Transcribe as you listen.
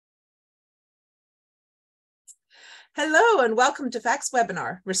Hello and welcome to FACT's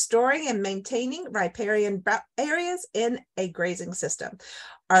webinar, Restoring and Maintaining Riparian Areas in a Grazing System.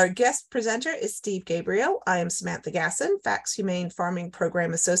 Our guest presenter is Steve Gabriel. I am Samantha Gasson, FACT's Humane Farming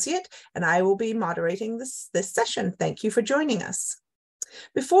Program Associate, and I will be moderating this session. Thank you for joining us.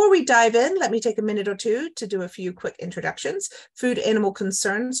 Before we dive in, let me take a minute or two to do a few quick introductions. Food Animal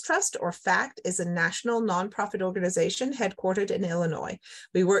Concerns Trust, or FACT, is a national nonprofit organization headquartered in Illinois.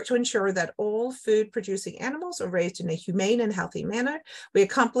 We work to ensure that all food-producing animals are raised in a humane and healthy manner. We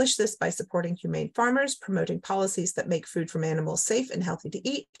accomplish this by supporting humane farmers, promoting policies that make food from animals safe and healthy to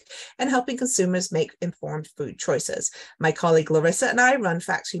eat, and helping consumers make informed food choices. My colleague Larissa and I run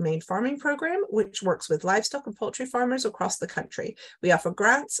FACT's Humane Farming Program, which works with livestock and poultry farmers across the country. We offer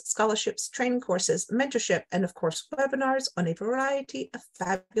grants, scholarships, training courses, mentorship, and of course, webinars on a variety of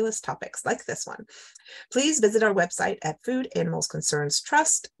fabulous topics like this one. Please visit our website at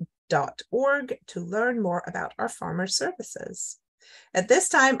foodanimals.concerns.trust.org to learn more about our farmer services. At this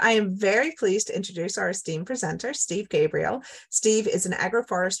time, I am very pleased to introduce our esteemed presenter, Steve Gabriel. Steve is an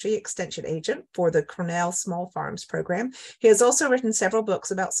agroforestry extension agent for the Cornell Small Farms program. He has also written several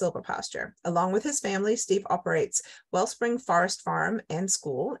books about silvopasture. Along with his family, Steve operates Wellspring Forest Farm and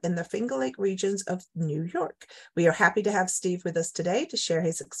School in the Finger Lake regions of New York. We are happy to have Steve with us today to share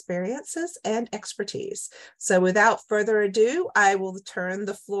his experiences and expertise. So without further ado, I will turn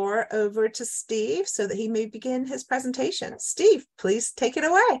the floor over to Steve so that he may begin his presentation. Steve, please take it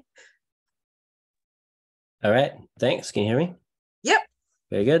away. All right. Thanks. Can you hear me? Yep.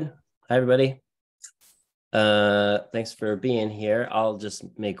 Very good. Hi, everybody. Thanks for being here. I'll just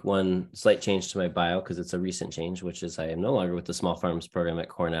make one slight change to my bio because it's a recent change, which is I am no longer with the Small Farms program at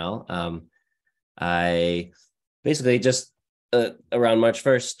Cornell. I basically just around March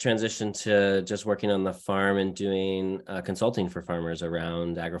 1st transitioned to just working on the farm and doing consulting for farmers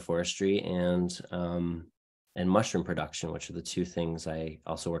around agroforestry and mushroom production, which are the two things I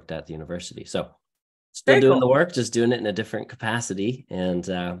also worked at the university. So still doing the work, just doing it in a different capacity. And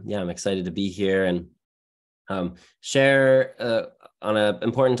yeah, I'm excited to be here and share on an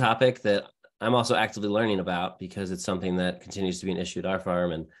important topic that I'm also actively learning about because it's something that continues to be an issue at our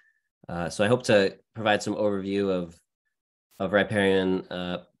farm. And so I hope to provide some overview of riparian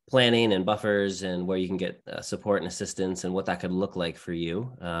planning and buffers and where you can get support and assistance and what that could look like for you.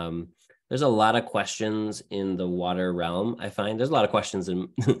 There's a lot of questions in the water realm, I find. There's a lot of questions in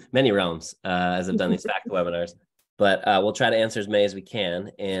many realms as I've done these FACT webinars, but we'll try to answer as many as we can.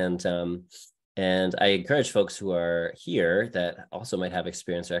 And I encourage folks who are here that also might have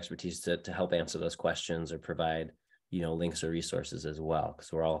experience or expertise to help answer those questions or provide, links or resources as well,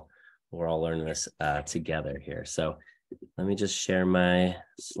 because we're all learning this together here. So let me just share my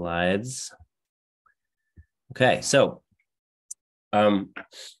slides. Okay, so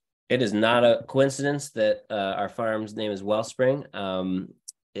it is not a coincidence that our farm's name is Wellspring.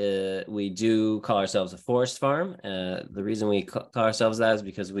 We do call ourselves a forest farm. The reason we call ourselves that is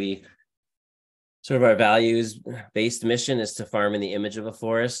because our values-based mission is to farm in the image of a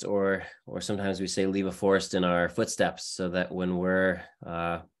forest, or sometimes we say leave a forest in our footsteps, so that when we're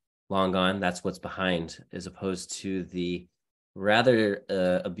long gone, that's what's behind, as opposed to the rather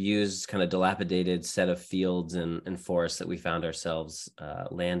abused, kind of dilapidated set of fields and forests that we found ourselves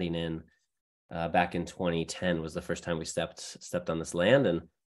landing in back in 2010 was the first time we stepped on this land. And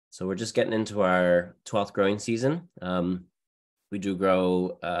so we're just getting into our 12th growing season. We do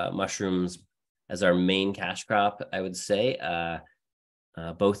grow mushrooms as our main cash crop, I would say,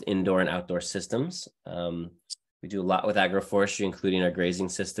 both indoor and outdoor systems. We do a lot with agroforestry, including our grazing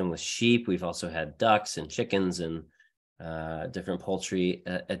system with sheep. We've also had ducks and chickens and different poultry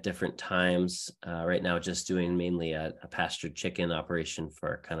at different times. Right now, just doing mainly a pastured chicken operation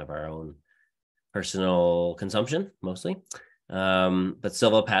for kind of our own personal consumption, mostly. But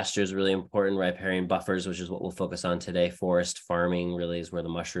silvopasture is really important. Riparian buffers, which is what we'll focus on today. Forest farming really is where the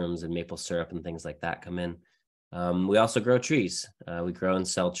mushrooms and maple syrup and things like that come in. We also grow trees. We grow and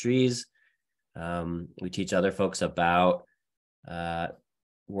sell trees. We teach other folks about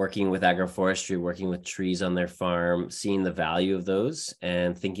working with agroforestry, working with trees on their farm, seeing the value of those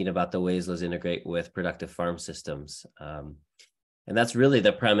and thinking about the ways those integrate with productive farm systems. And that's really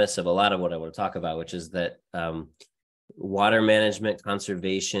the premise of a lot of what I want to talk about, which is that water management,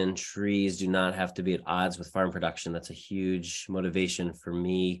 conservation, trees do not have to be at odds with farm production. That's a huge motivation for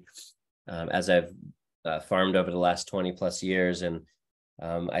me as I've farmed over the last 20 plus years. And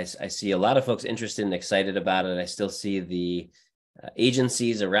I see a lot of folks interested and excited about it. I still see the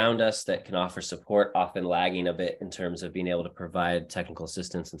agencies around us that can offer support often lagging a bit in terms of being able to provide technical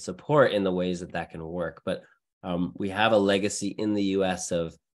assistance and support in the ways that can work. But we have a legacy in the US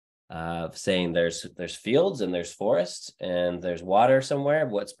of saying there's fields and there's forests and there's water somewhere.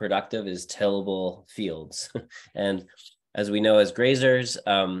 What's productive is tillable fields. And as we know, as grazers,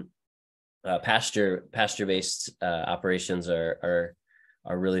 pasture-based operations are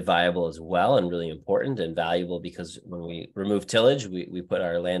really viable as well, and really important and valuable, because when we remove tillage, we put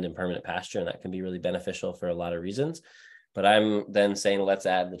our land in permanent pasture, and that can be really beneficial for a lot of reasons. But I'm then saying, let's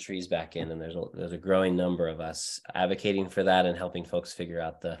add the trees back in, and there's a growing number of us advocating for that and helping folks figure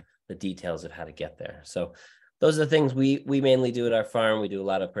out the details of how to get there. So those are the things we mainly do at our farm. We do a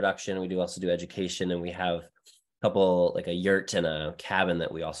lot of production. We do also do education, and we have a couple, like a yurt and a cabin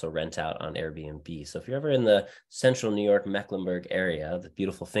that we also rent out on Airbnb. So if you're ever in the central New York, Mecklenburg area, the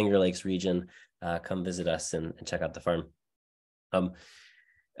beautiful Finger Lakes region, come visit us and check out the farm.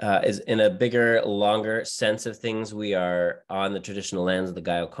 Is in a bigger, longer sense of things, we are on the traditional lands of the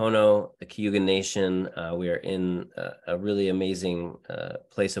Gayokono, the Cayuga Nation. We are in a really amazing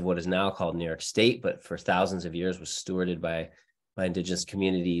place of what is now called New York State, but for thousands of years was stewarded by indigenous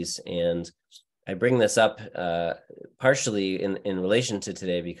communities. And I bring this up partially in relation to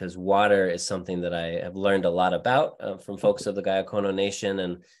today, because water is something that I have learned a lot about from folks of the Gayokono Nation,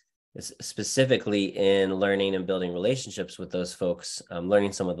 and specifically in learning and building relationships with those folks,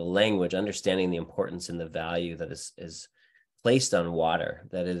 learning some of the language, understanding the importance and the value that is placed on water,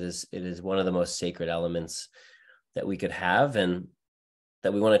 that it is one of the most sacred elements that we could have, and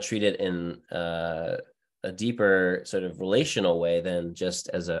that we want to treat it in a deeper sort of relational way than just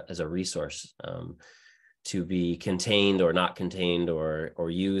as a resource to be contained or not contained, or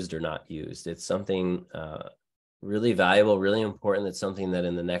used or not used. It's something really valuable, really important. It's something that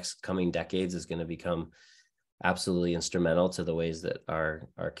in the next coming decades is going to become absolutely instrumental to the ways that our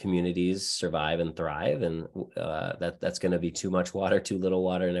communities survive and thrive. And that's going to be too much water, too little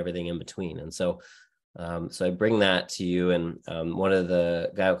water, and everything in between. And so I bring that to you. And one of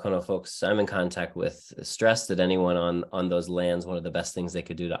the Gayokono folks I'm in contact with stressed that anyone on those lands, one of the best things they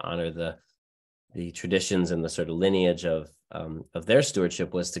could do to honor the traditions and the sort of lineage of their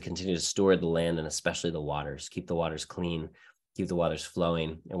stewardship was to continue to steward the land, and especially the waters, keep the waters clean, keep the waters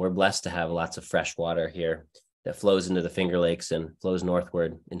flowing. And we're blessed to have lots of fresh water here that flows into the Finger Lakes and flows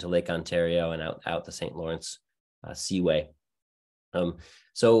northward into Lake Ontario and out the St. Lawrence Seaway.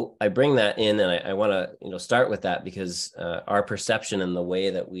 So I bring that in, and I want to start with that, because our perception and the way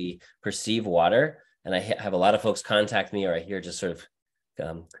that we perceive water, and I have a lot of folks contact me, or I hear just sort of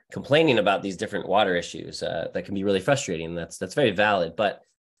complaining about these different water issues that can be really frustrating. That's very valid, but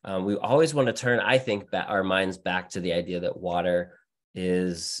we always want to turn, I think, our minds back to the idea that water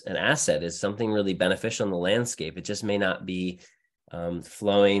is an asset, is something really beneficial in the landscape. It just may not be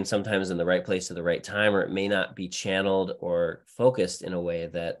flowing sometimes in the right place at the right time, or it may not be channeled or focused in a way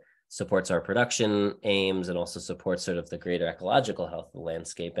that supports our production aims and also supports sort of the greater ecological health of the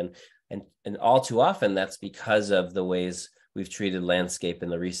landscape. And all too often that's because of the ways we've treated landscape in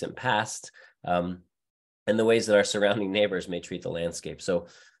the recent past, and the ways that our surrounding neighbors may treat the landscape. So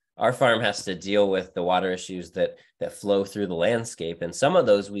our farm has to deal with the water issues that flow through the landscape. And some of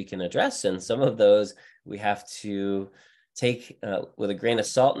those we can address, and some of those we have to take with a grain of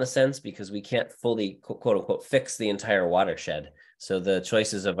salt, in a sense, because we can't fully, quote unquote, fix the entire watershed. So the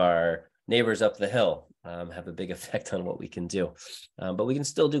choices of our neighbors up the hill have a big effect on what we can do. But we can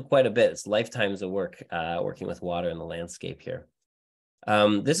still do quite a bit. It's lifetimes of work working with water in the landscape here.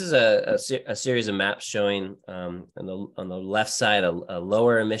 This is a series of maps showing on the left side a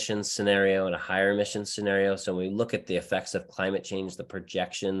lower emissions scenario and a higher emissions scenario. So when we look at the effects of climate change, the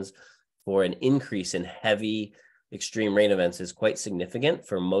projections for an increase in heavy extreme rain events is quite significant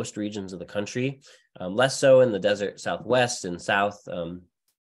for most regions of the country, less so in the desert Southwest and South,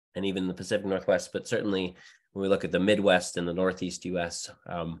 and even the Pacific Northwest, but certainly when we look at the Midwest and the Northeast US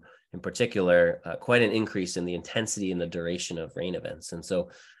in particular, quite an increase in the intensity and the duration of rain events. And so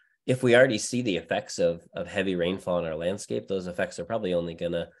if we already see the effects of heavy rainfall in our landscape, those effects are probably only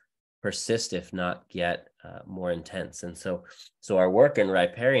going to persist, if not get more intense. And so our work in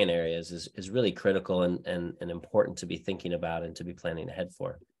riparian areas is really critical and important to be thinking about and to be planning ahead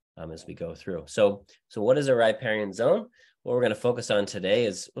for as we go through. So what is a riparian zone? What we're going to focus on today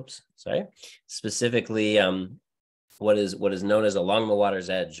is, specifically what is known as along the water's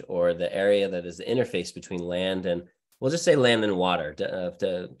edge, or the area that is the interface between land and, we'll just say, land and water.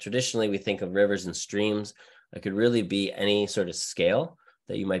 Traditionally, we think of rivers and streams. It could really be any sort of scale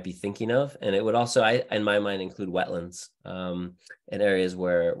that you might be thinking of. And it would also, in my mind, include wetlands and areas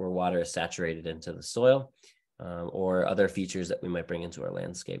where water is saturated into the soil, or other features that we might bring into our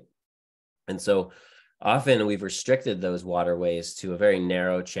landscape. And so often we've restricted those waterways to a very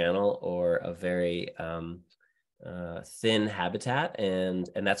narrow channel, or a very thin habitat, and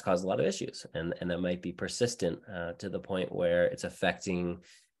that's caused a lot of issues, and that might be persistent to the point where it's affecting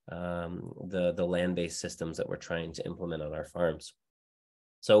the land-based systems that we're trying to implement on our farms.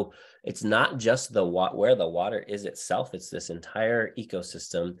 So it's not just where the water is itself, it's this entire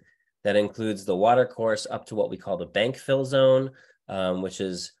ecosystem that includes the water course up to what we call the bank fill zone, which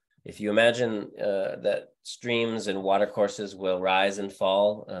is, if you imagine that streams and water courses will rise and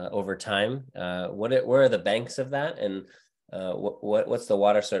fall over time, where are the banks of that? And what's the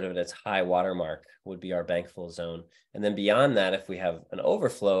water sort of at its high water mark would be our bank fill zone. And then beyond that, if we have an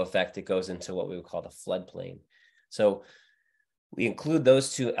overflow effect, it goes into what we would call the floodplain. So we include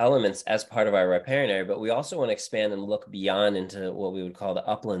those two elements as part of our riparian area, but we also want to expand and look beyond into what we would call the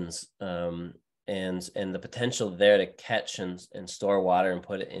uplands, and the potential there to catch and store water and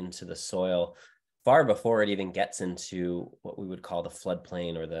put it into the soil far before it even gets into what we would call the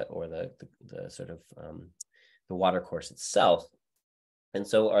floodplain or the sort of the water course itself. And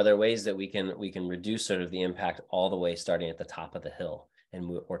so are there ways that we can reduce sort of the impact all the way starting at the top of the hill and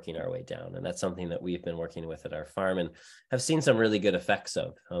working our way down? And that's something that we've been working with at our farm and have seen some really good effects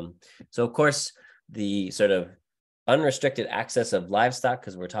of. So of course, the sort of unrestricted access of livestock,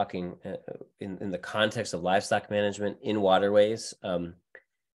 because we're talking in the context of livestock management in waterways,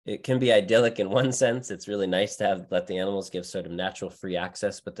 it can be idyllic in one sense. It's really nice to let the animals give sort of natural free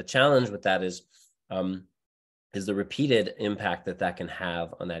access. But the challenge with that is the repeated impact that can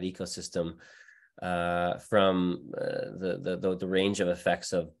have on that ecosystem, from the range of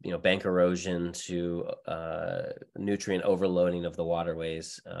effects of bank erosion to nutrient overloading of the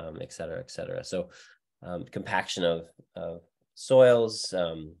waterways, et cetera, et cetera. So compaction of soils,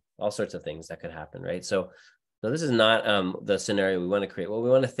 all sorts of things that could happen, right? So this is not the scenario we want to create. What we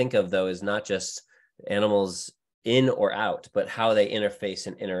want to think of, though, is not just animals in or out, but how they interface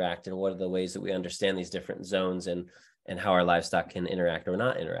and interact, and what are the ways that we understand these different zones and how our livestock can interact or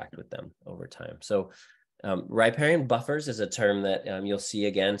not interact with them over time. So riparian buffers is a term that you'll see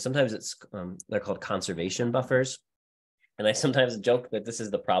again. Sometimes they're called conservation buffers. And I sometimes joke that this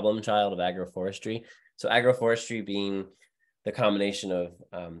is the problem child of agroforestry. So agroforestry being the combination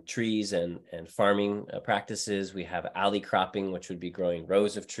of trees and farming practices. We have alley cropping, which would be growing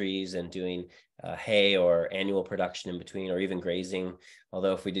rows of trees and doing hay or annual production in between, or even grazing.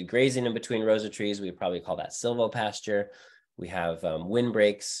 Although if we did grazing in between rows of trees, we'd probably call that silvopasture. We have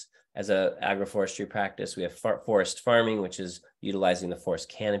windbreaks as a agroforestry practice. We have forest farming, which is utilizing the forest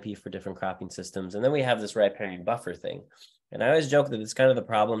canopy for different cropping systems. And then we have this riparian buffer thing. And I always joke that it's kind of the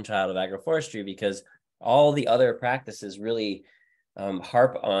problem child of agroforestry, because all the other practices really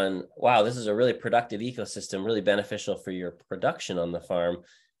harp on, wow, this is a really productive ecosystem, really beneficial for your production on the farm.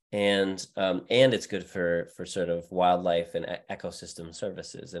 And it's good for sort of wildlife and ecosystem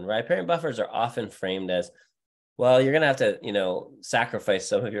services. And riparian buffers are often framed as, well, you're going to have to, sacrifice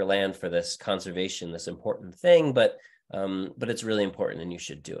some of your land for this conservation, this important thing, but it's really important and you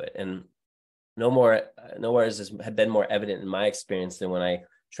should do it. And nowhere has this had been more evident in my experience than when I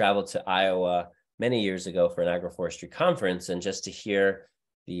traveled to Iowa many years ago for an agroforestry conference, and just to hear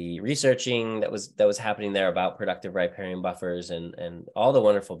the researching that was happening there about productive riparian buffers and all the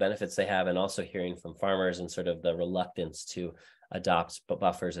wonderful benefits they have, and also hearing from farmers and sort of the reluctance to adopt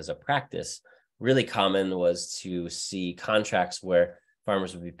buffers as a practice. Really common was to see contracts where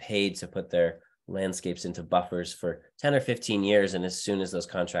farmers would be paid to put their landscapes into buffers for 10 or 15 years, and as soon as those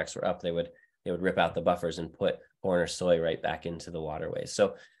contracts were up, they would rip out the buffers and put corn or soy right back into the waterways.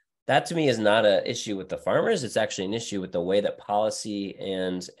 So that to me is not an issue with the farmers. It's actually an issue with the way that policy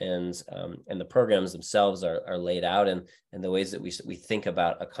and the programs themselves are laid out, and the ways that we think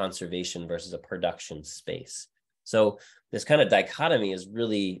about a conservation versus a production space. So this kind of dichotomy is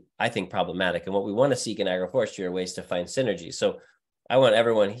really, I think, problematic. And what we want to seek in agroforestry are ways to find synergy. So I want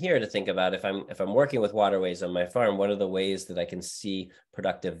everyone here to think about, if I'm working with waterways on my farm, what are the ways that I can see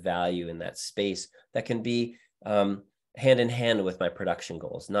productive value in that space that can be hand in hand with my production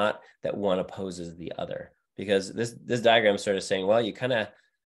goals, not that one opposes the other. Because this diagram is sort of saying, well, you kind of,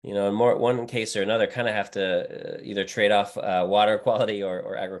 in one case or another, kind of have to either trade off water quality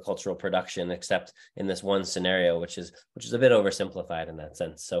or agricultural production, except in this one scenario, which is a bit oversimplified in that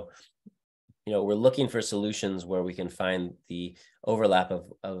sense. So, we're looking for solutions where we can find the overlap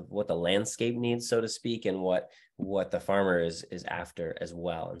of what the landscape needs, so to speak, and what the farmer is after as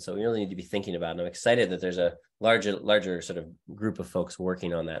well. And so we really need to be thinking about it. And I'm excited that there's a larger sort of group of folks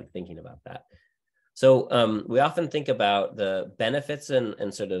working on that and thinking about that. So we often think about the benefits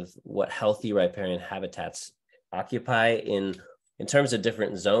and sort of what healthy riparian habitats occupy in terms of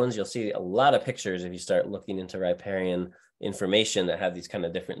different zones. You'll see a lot of pictures if you start looking into riparian information that have these kind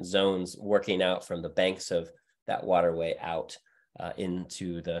of different zones working out from the banks of that waterway out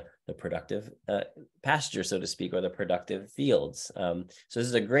into the productive pasture, so to speak, or the productive fields. So this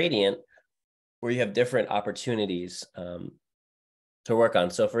is a gradient where you have different opportunities to work on.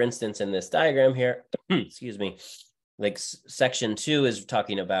 So for instance, in this diagram here, excuse me, like section 2 is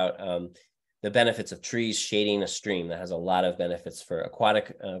talking about the benefits of trees shading a stream. That has a lot of benefits for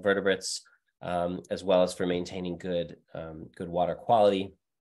aquatic vertebrates, as well as for maintaining good water quality.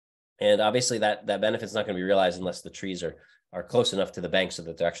 And obviously that benefit's not going to be realized unless the trees are close enough to the bank so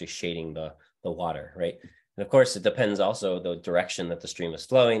that they're actually shading the water, right? And of course, it depends also the direction that the stream is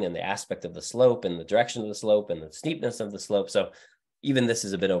flowing and the aspect of the slope and the direction of the slope and the steepness of the slope. So even this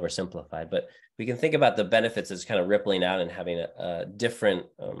is a bit oversimplified, but we can think about the benefits as kind of rippling out and having different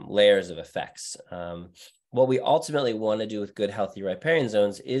layers of effects. What we ultimately want to do with good, healthy riparian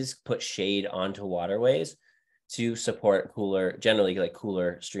zones is put shade onto waterways to support generally like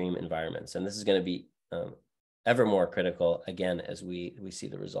cooler stream environments. And this is going to be ever more critical, again, as we see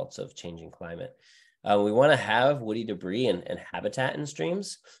the results of changing climate. We want to have woody debris and habitat in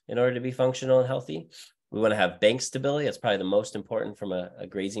streams in order to be functional and healthy. We want to have bank stability. That's probably the most important from a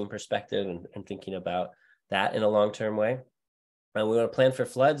grazing perspective and thinking about that in a long-term way. And we want to plan for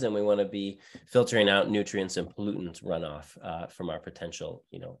floods, and we want to be filtering out nutrients and pollutants runoff from our potential,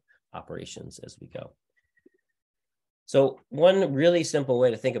 operations as we go. So one really simple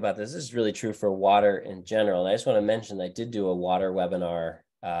way to think about this is really true for water in general. And I just want to mention I did do a water webinar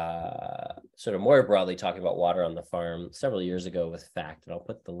sort of more broadly talking about water on the farm several years ago with FACT, and I'll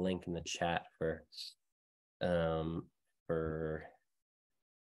put the link in the chat for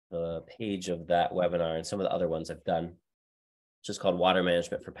the page of that webinar and some of the other ones I've done, which is called Water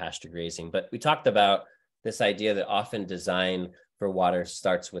Management for Pasture Grazing. But we talked about this idea that often design for water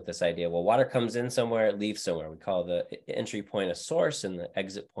starts with this idea, well, water comes in somewhere, it leaves somewhere. We call the entry point a source and the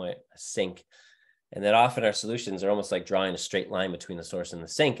exit point a sink. And that often our solutions are almost like drawing a straight line between the source and the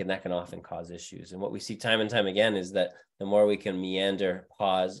sink, and that can often cause issues. And what we see time and time again is that the more we can meander,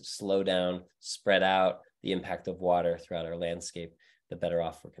 pause, slow down, spread out the impact of water throughout our landscape, the better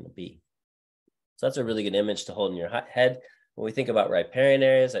off we're going to be. So that's a really good image to hold in your head. When we think about riparian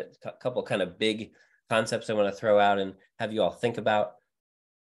areas, a couple kind of big concepts I want to throw out and have you all think about.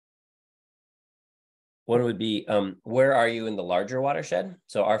 One would be, where are you in the larger watershed?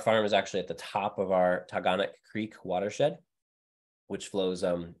 So our farm is actually at the top of our Taganek Creek watershed, which flows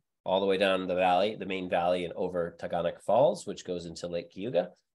all the way down the valley, the main valley, and over Taganek Falls, which goes into Lake Cayuga.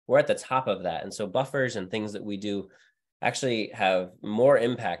 We're at the top of that. And so buffers and things that we do actually have more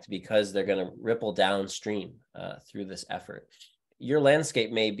impact because they're going to ripple downstream through this effort. Your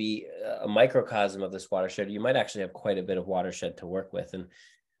landscape may be a microcosm of this watershed. You might actually have quite a bit of watershed to work with. And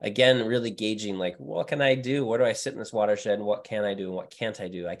again, really gauging like, what can I do? Where do I sit in this watershed? And what can I do? And what can't I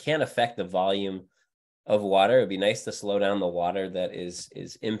do? I can't affect the volume of water. It'd be nice to slow down the water that is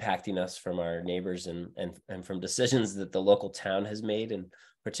impacting us from our neighbors and from decisions that the local town has made. In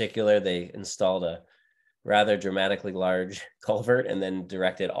particular, they installed a rather dramatically large culvert and then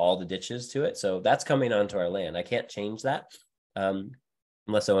directed all the ditches to it. So that's coming onto our land. I can't change that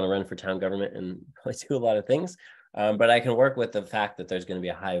unless I want to run for town government and probably do a lot of things. But I can work with the fact that there's going to be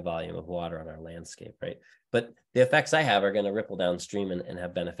a high volume of water on our landscape, right? But the effects I have are going to ripple downstream and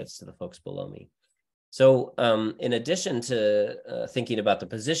have benefits to the folks below me. So in addition to thinking about the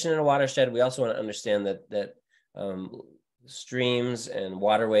position in a watershed, we also want to understand that streams and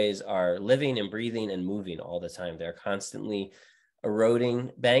waterways are living and breathing and moving all the time. They're constantly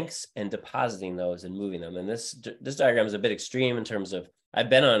eroding banks and depositing those and moving them. And this diagram is a bit extreme in terms of,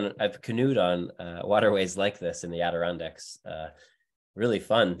 I've canoed on waterways like this in the Adirondacks. Really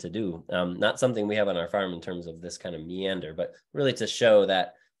fun to do. Not something we have on our farm in terms of this kind of meander, but really to show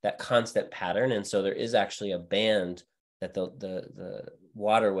that constant pattern. And so there is actually a band that the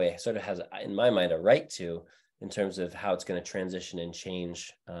waterway sort of has, in my mind, a right to in terms of how it's going to transition and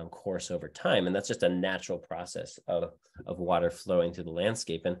change course over time. And that's just a natural process of water flowing through the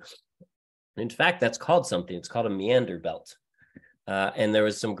landscape. And in fact, that's called something. It's called a meander belt. And there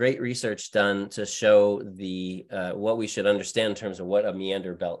was some great research done to show what we should understand in terms of what a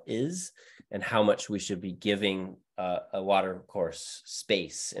meander belt is and how much we should be giving a water course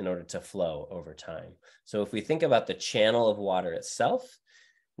space in order to flow over time. So if we think about the channel of water itself,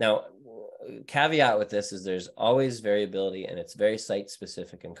 now, caveat with this is there's always variability and it's very site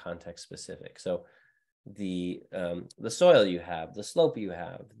specific and context specific. So the soil you have, the slope you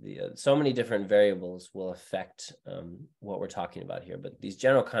have, so many different variables will affect what we're talking about here. But these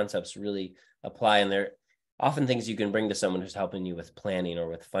general concepts really apply, and they're often things you can bring to someone who's helping you with planning or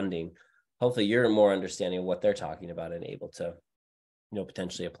with funding. Hopefully you're more understanding of what they're talking about and able to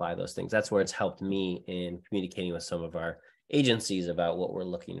potentially apply those things. That's where it's helped me in communicating with some of our agencies about what we're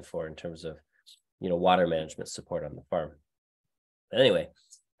looking for in terms of, water management support on the farm. Anyway,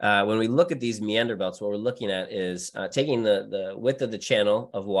 when we look at these meander belts, what we're looking at is taking the width of the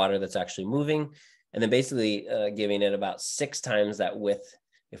channel of water that's actually moving, and then basically giving it about 6 times that width.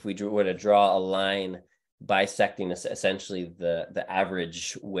 If we were to draw a line bisecting essentially the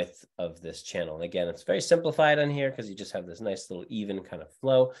average width of this channel. And again, it's very simplified on here because you just have this nice little even kind of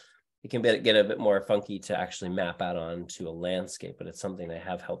flow. It can get a bit more funky to actually map out onto a landscape, but it's something I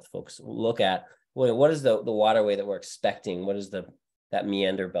have helped folks look at. What is the waterway that we're expecting? What is that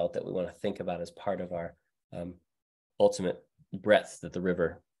meander belt that we want to think about as part of our ultimate breadth that the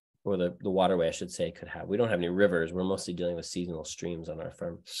river, or the waterway, I should say, could have? We don't have any rivers. We're mostly dealing with seasonal streams on our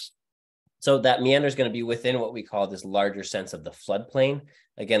farm. So that meander is going to be within what we call this larger sense of the floodplain.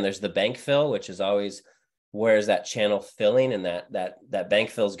 Again, there's the bank fill, which is always where is that channel filling, and that bank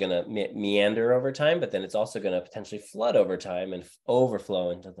fill is going to meander over time, but then it's also going to potentially flood over time and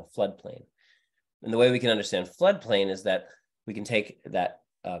overflow into the floodplain. And the way we can understand floodplain is that we can take that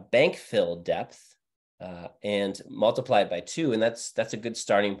bank fill depth and multiply it by 2, and that's a good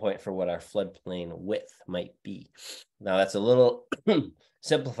starting point for what our floodplain width might be. Now that's a little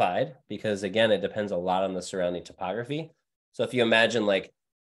simplified because, again, it depends a lot on the surrounding topography. So if you imagine like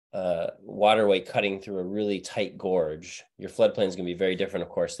waterway cutting through a really tight gorge, your floodplain is going to be very different, of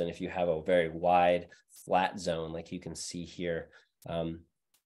course, than if you have a very wide flat zone like you can see here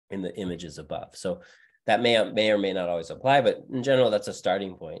in the images above. So that may or may not always apply, but in general, that's a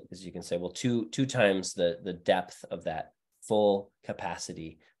starting point, because you can say, well, two times the depth of that full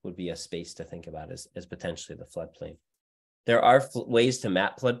capacity would be a space to think about as potentially the floodplain. There are ways to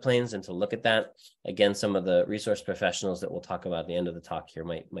map floodplains and to look at that. Again, some of the resource professionals that we'll talk about at the end of the talk here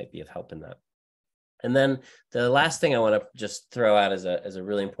might be of help in that. And then the last thing I want to just throw out as a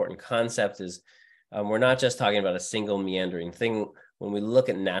really important concept is we're not just talking about a single meandering thing. When we look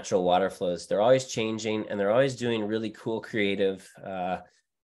at natural water flows, they're always changing, and they're always doing really cool, creative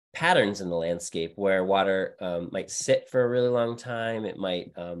patterns in the landscape where water might sit for a really long time. It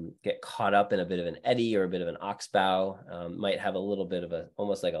might get caught up in a bit of an eddy or a bit of an oxbow, might have a little bit of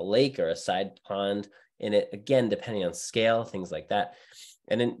almost like a lake or a side pond in it, again, depending on scale, things like that.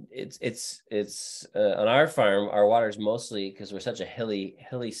 And then it's on our farm, our water is mostly, because we're such a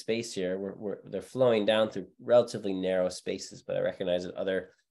hilly space here, they're flowing down through relatively narrow spaces. But I recognize that other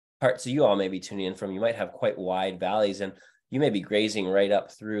parts of you all may be tuning in from, you might have quite wide valleys, and you may be grazing right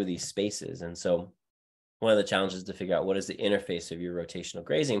up through these spaces. And so one of the challenges is to figure out what is the interface of your rotational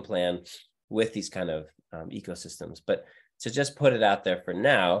grazing plan with these kind of ecosystems. But to just put it out there for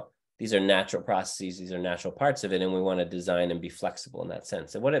now, these are natural processes, these are natural parts of it, and we want to design and be flexible in that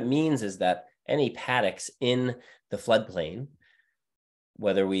sense. And what it means is that any paddocks in the floodplain,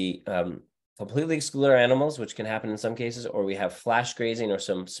 whether we completely exclude our animals, which can happen in some cases, or we have flash grazing or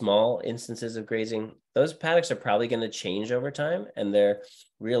some small instances of grazing, those paddocks are probably going to change over time, and they're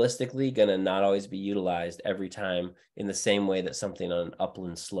realistically going to not always be utilized every time in the same way that something on an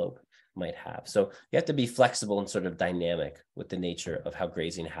upland slope might have. So you have to be flexible and sort of dynamic with the nature of how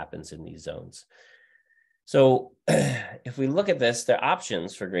grazing happens in these zones. So if we look at this, the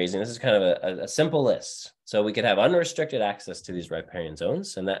options for grazing, this is kind of a simple list. So we could have unrestricted access to these riparian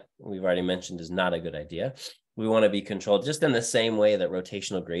zones, and that we've already mentioned is not a good idea. We want to be controlled just in the same way that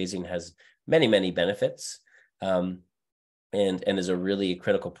rotational grazing has many, many benefits and is a really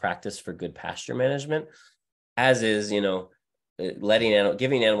critical practice for good pasture management, as is,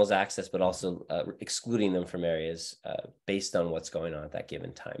 giving animals access, but also excluding them from areas based on what's going on at that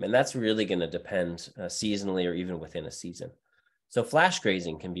given time. And that's really going to depend seasonally or even within a season. So flash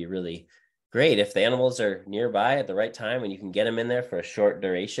grazing can be really great if the animals are nearby at the right time and you can get them in there for a short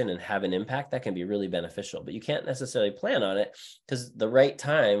duration and have an impact. That can be really beneficial, but you can't necessarily plan on it, because the right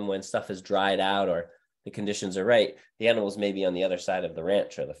time when stuff is dried out or the conditions are right, the animals may be on the other side of the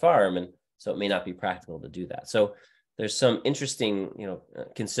ranch or the farm, and so it may not be practical to do that. So there's some interesting,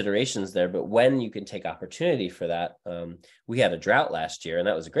 considerations there, but when you can take opportunity for that, we had a drought last year, and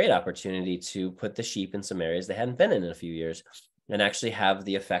that was a great opportunity to put the sheep in some areas they hadn't been in a few years, and actually have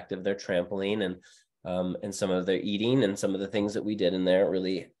the effect of their trampling and some of their eating and some of the things that we did in there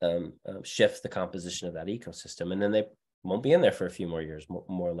really shift the composition of that ecosystem, and then they won't be in there for a few more years,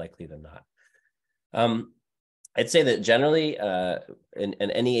 more likely than not. I'd say that generally, in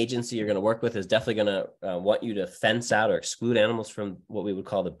any agency you're going to work with is definitely going to want you to fence out or exclude animals from what we would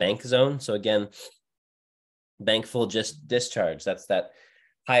call the bank zone. So again, bank full just discharge. That's that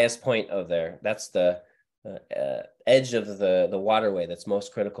highest point of there. That's the edge of the waterway that's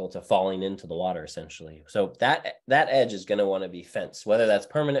most critical to falling into the water, essentially. So that edge is going to want to be fenced, whether that's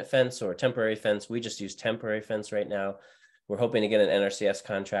permanent fence or temporary fence. We just use temporary fence right now. We're hoping to get an NRCS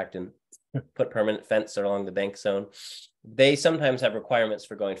contract and put permanent fence along the bank zone. They sometimes have requirements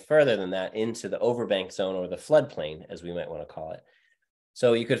for going further than that into the overbank zone, or the floodplain, as we might want to call it.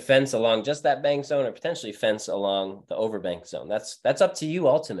 So you could fence along just that bank zone, or potentially fence along the overbank zone. That's up to you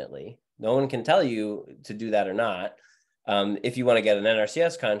ultimately. No one can tell you to do that or not. If you want to get an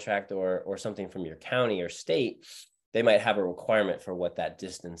NRCS contract or something from your county or state, they might have a requirement for what that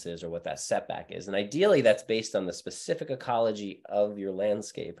distance is or what that setback is. And ideally, that's based on the specific ecology of your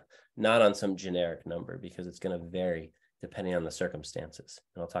landscape, not on some generic number, because it's going to vary depending on the circumstances.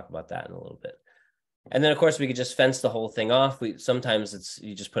 And I'll talk about that in a little bit. And then, of course, we could just fence the whole thing off. Sometimes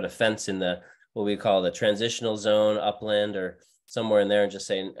you just put a fence in what we call the transitional zone, upland, or somewhere in there, and just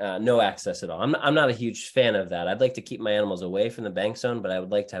saying no access at all. I'm not a huge fan of that. I'd like to keep my animals away from the bank zone, but I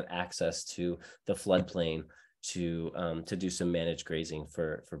would like to have access to the floodplain to do some managed grazing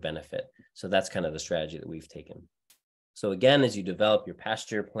for benefit. So that's kind of the strategy that we've taken. So again, as you develop your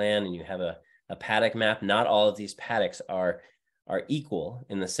pasture plan and you have a paddock map, not all of these paddocks are equal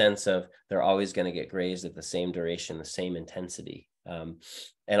in the sense of they're always going to get grazed at the same duration, the same intensity.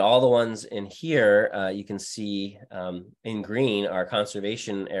 And all the ones in here, you can see in green are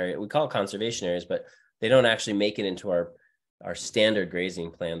conservation area. We call it conservation areas, but they don't actually make it into our standard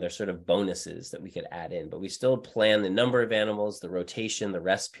grazing plan. They're sort of bonuses that we could add in, but we still plan the number of animals, the rotation, the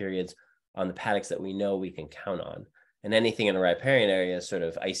rest periods on the paddocks that we know we can count on. And anything in a riparian area is sort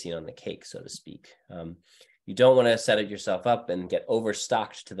of icing on the cake, so to speak. You don't want to set it yourself up and get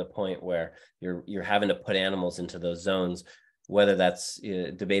overstocked to the point where you're having to put animals into those zones, whether that's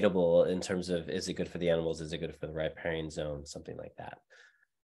debatable in terms of, is it good for the animals? Is it good for the riparian zone? Something like that.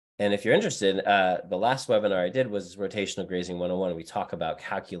 And if you're interested, the last webinar I did was Rotational Grazing 101. We talk about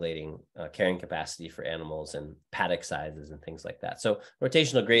calculating carrying capacity for animals and paddock sizes and things like that. So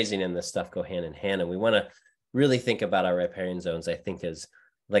rotational grazing and this stuff go hand in hand. And we want to really think about our riparian zones, I think, as,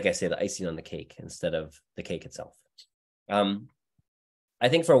 like I say, the icing on the cake instead of the cake itself. I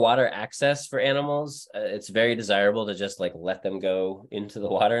think for water access for animals, it's very desirable to just like let them go into the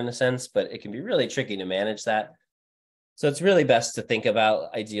water in a sense, but it can be really tricky to manage that. So it's really best to think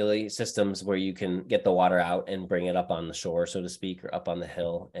about, ideally, systems where you can get the water out and bring it up on the shore, so to speak, or up on the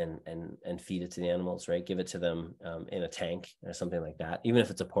hill and feed it to the animals, right? Give it to them in a tank or something like that, even if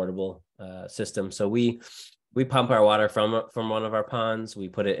it's a portable system. So we pump our water from one of our ponds, we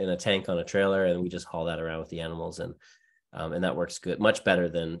put it in a tank on a trailer, and we just haul that around with the animals, and that works good, much better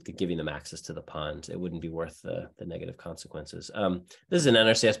than giving them access to the pond. It wouldn't be worth the negative consequences. This is an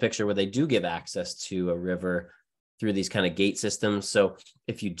NRCS picture where they do give access to a river through these kind of gate systems. So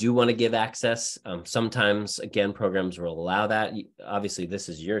if you do want to give access, sometimes, again, programs will allow that. Obviously, this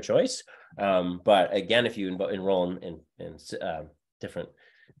is your choice. But again, if you enroll in different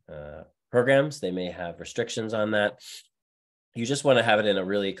programs, they may have restrictions on that. You just want to have it in a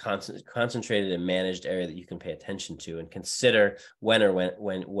really concentrated and managed area that you can pay attention to, and consider when or when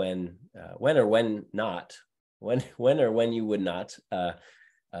you would not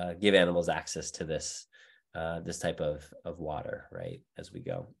give animals access to this type of water, right, as we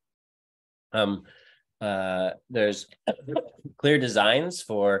go. There's clear designs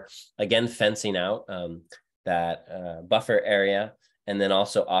for, again, fencing out that buffer area, and then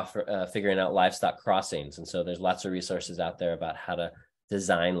also figuring out livestock crossings. And so there's lots of resources out there about how to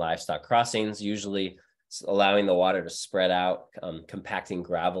design livestock crossings, usually allowing the water to spread out, compacting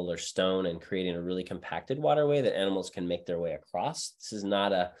gravel or stone, and creating a really compacted waterway that animals can make their way across. This is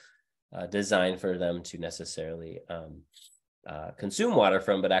not a design for them to necessarily consume water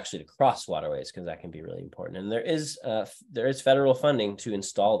from, but actually to cross waterways, because that can be really important. And there is federal funding to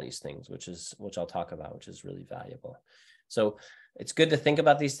install these things, which I'll talk about, which is really valuable. So it's good to think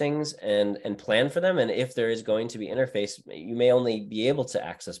about these things and plan for them. And if there is going to be interface, you may only be able to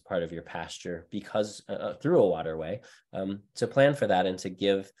access part of your pasture because through a waterway, to plan for that and to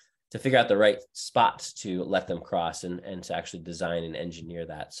figure out the right spots to let them cross, and to actually design and engineer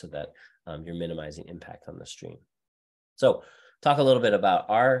that so that you're minimizing impact on the stream. So talk a little bit about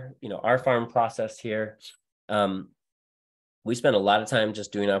our farm process here. We spend a lot of time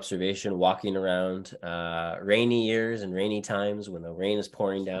just doing observation, walking around. Rainy years and rainy times when the rain is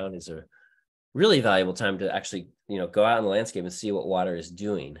pouring down is a really valuable time to actually, go out in the landscape and see what water is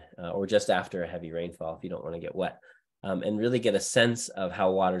doing, or just after a heavy rainfall if you don't want to get wet, and really get a sense of how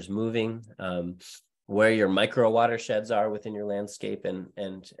water's moving, where your micro watersheds are within your landscape,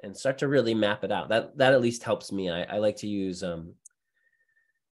 and start to really map it out. That at least helps me. I like to use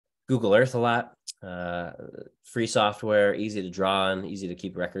Google Earth a lot, free software, easy to draw on, easy to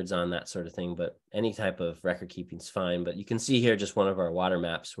keep records on, that sort of thing. But any type of record keeping is fine. But you can see here just one of our water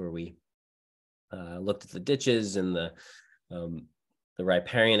maps where we looked at the ditches and the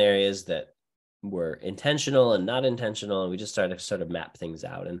riparian areas that were intentional and not intentional. And we just started to sort of map things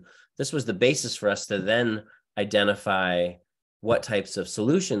out. And this was the basis for us to then identify what types of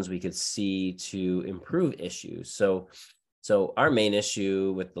solutions we could see to improve issues. So our main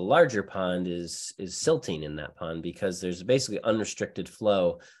issue with the larger pond is silting in that pond, because there's basically unrestricted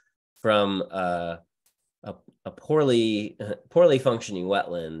flow from a poorly functioning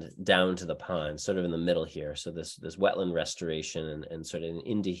wetland down to the pond, sort of in the middle here. So this wetland restoration and sort of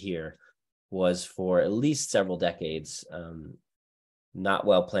into here was for at least several decades not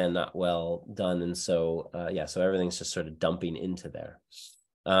well planned, not well done, and so so everything's just sort of dumping into there.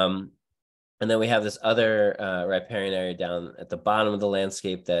 And then we have this other riparian area down at the bottom of the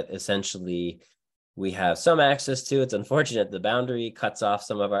landscape that essentially we have some access to. It's unfortunate the boundary cuts off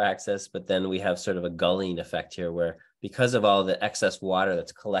some of our access, but then we have sort of a gullying effect here where, because of all the excess water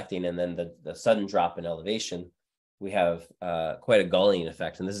that's collecting and then the sudden drop in elevation, we have quite a gullying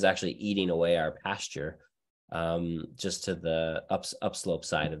effect. And this is actually eating away our pasture just to the upslope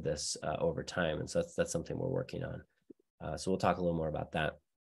side of this over time. And so that's something we're working on. So we'll talk a little more about that.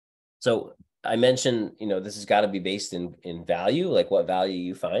 So I mentioned, this has got to be based in value, like what value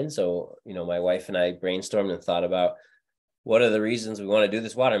you find. So, my wife and I brainstormed and thought about what are the reasons we want to do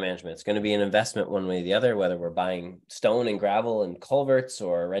this water management. It's going to be an investment one way or the other, whether we're buying stone and gravel and culverts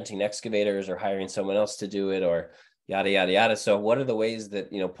or renting excavators or hiring someone else to do it or yada, yada, yada. So what are the ways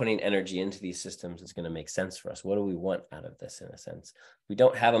that, putting energy into these systems is going to make sense for us? What do we want out of this in a sense? If we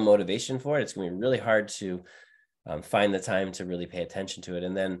don't have a motivation for it, it's going to be really hard to find the time to really pay attention to it.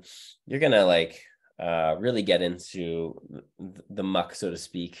 And then you're going to really get into the muck, so to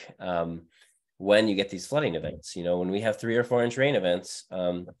speak, when you get these flooding events. When we have 3 or 4 inch rain events,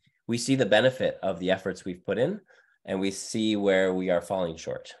 we see the benefit of the efforts we've put in, and we see where we are falling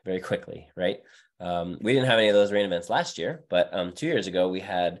short very quickly, right? We didn't have any of those rain events last year, but 2 years ago we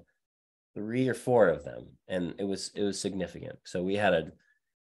had 3 or 4 of them, and it was significant. So we had a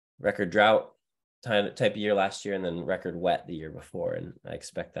record drought type of year last year, and then record wet the year before, and I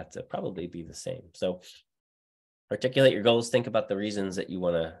expect that to probably be the same. So articulate your goals, think about the reasons that you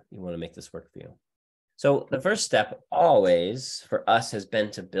want to make this work for you. So the first step always for us has been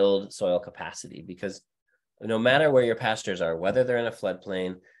to build soil capacity, because no matter where your pastures are, whether they're in a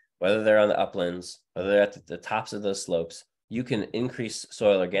floodplain, whether they're on the uplands, whether they're at the tops of those slopes, you can increase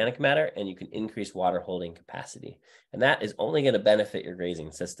soil organic matter and you can increase water holding capacity. And that is only going to benefit your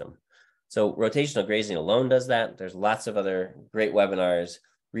grazing system. So rotational grazing alone does that. There's lots of other great webinars,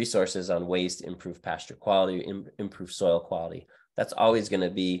 resources on ways to improve pasture quality, improve soil quality. That's always going to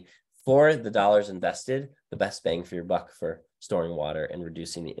be, for the dollars invested, the best bang for your buck for storing water and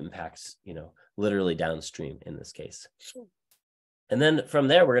reducing the impacts, literally downstream in this case. And then from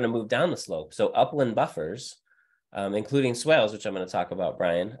there, we're going to move down the slope. So upland buffers, including swales, which I'm going to talk about,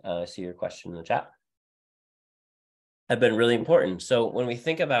 Brian. I see your question in the chat, have been really important. So when we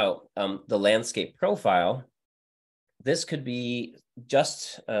think about the landscape profile, this could be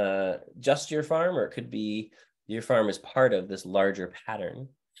just your farm, or it could be your farm as part of this larger pattern.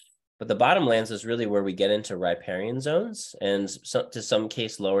 But the bottomlands is really where we get into riparian zones, and to some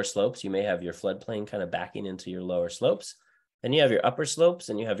case lower slopes. You may have your floodplain kind of backing into your lower slopes. Then you have your upper slopes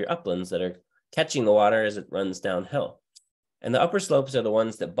and you have your uplands that are catching the water as it runs downhill. And the upper slopes are the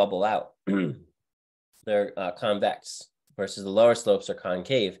ones that bubble out. They're convex, versus the lower slopes are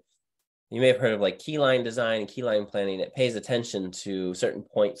concave. You may have heard of like keyline design and keyline planning. It pays attention to certain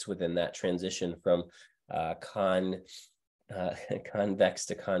points within that transition from convex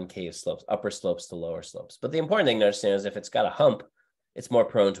to concave slopes, upper slopes to lower slopes. But the important thing to understand is if it's got a hump, it's more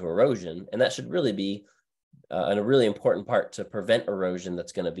prone to erosion. And that should really be a really important part to prevent erosion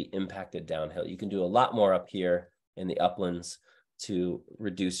that's going to be impacted downhill. You can do a lot more up here in the uplands to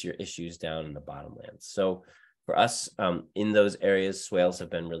reduce your issues down in the bottomlands. So for us, in those areas, swales have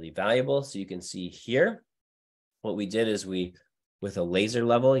been really valuable. So you can see here, what we did is with a laser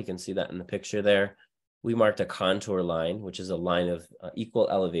level, you can see that in the picture there, we marked a contour line, which is a line of equal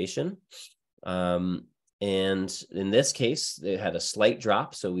elevation. And in this case, they had a slight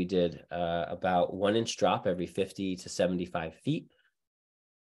drop. So we did about 1 inch drop every 50 to 75 feet.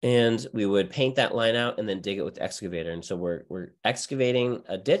 And we would paint that line out and then dig it with the excavator. And so we're excavating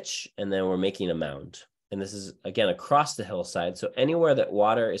a ditch and then we're making a mound. And this is, again, across the hillside. So anywhere that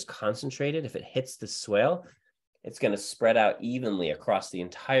water is concentrated, if it hits the swale, it's going to spread out evenly across the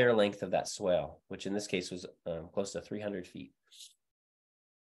entire length of that swale, which in this case was close to 300 feet.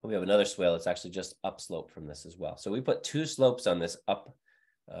 We have another swale that's actually just upslope from this as well. So we put 2 slopes on this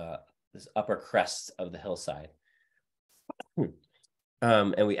this upper crest of the hillside.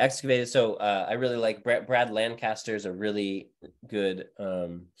 And we excavated. So I really like Brad Lancaster's a really good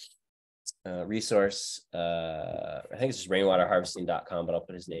resource. I think it's just rainwaterharvesting.com, but I'll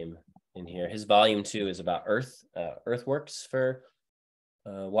put his name in here. His volume 2 is about earthworks for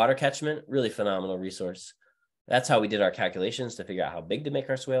water catchment. Really phenomenal resource. That's how we did our calculations to figure out how big to make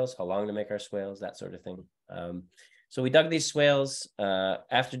our swales, how long to make our swales, that sort of thing. So we dug these swales.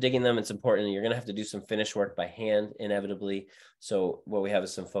 After digging them, it's important. You're going to have to do some finish work by hand, inevitably. So what we have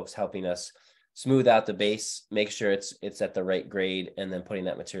is some folks helping us smooth out the base, make sure it's at the right grade, and then putting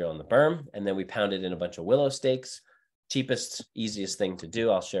that material on the berm. And then we pounded in a bunch of willow stakes. Cheapest, easiest thing to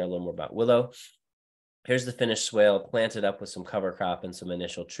do. I'll share a little more about willow. Here's the finished swale planted up with some cover crop and some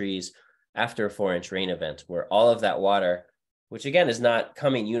initial trees after a 4-inch rain event, where all of that water, which again is not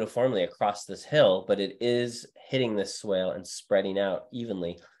coming uniformly across this hill, but it is hitting this swale and spreading out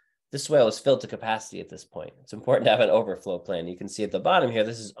evenly. This swale is filled to capacity at this point. It's important to have an overflow plan. You can see at the bottom here,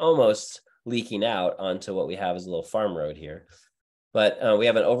 this is almost leaking out onto what we have as a little farm road here. But we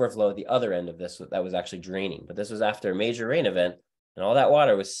have an overflow at the other end of this that was actually draining. But this was after a major rain event, and all that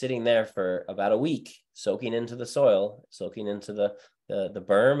water was sitting there for about a week, soaking into the soil, soaking into the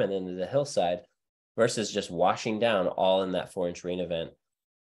berm and into the hillside, versus just washing down all in that 4-inch rain event.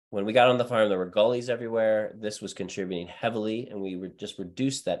 When we got on the farm, there were gullies everywhere. This was contributing heavily, and we would just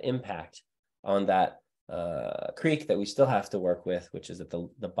reduce that impact on that creek that we still have to work with, which is at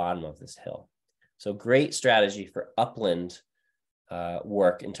the bottom of this hill. So great strategy for upland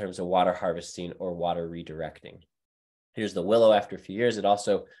work in terms of water harvesting or water redirecting. Here's the willow after a few years. It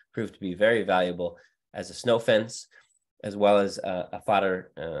also proved to be very valuable as a snow fence, as well as a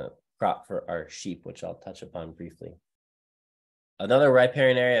fodder crop for our sheep, which I'll touch upon briefly. Another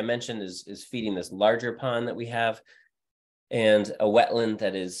riparian area I mentioned is feeding this larger pond that we have, and a wetland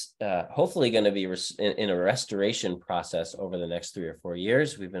that is hopefully going to be in a restoration process over the next 3 or 4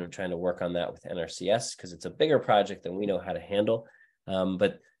 years. We've been trying to work on that with NRCS because it's a bigger project than we know how to handle.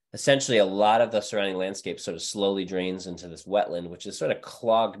 But essentially, a lot of the surrounding landscape sort of slowly drains into this wetland, which is sort of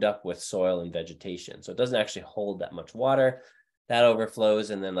clogged up with soil and vegetation. So it doesn't actually hold that much water. That overflows,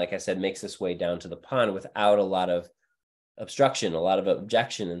 and then, like I said, makes its way down to the pond without a lot of obstruction, a lot of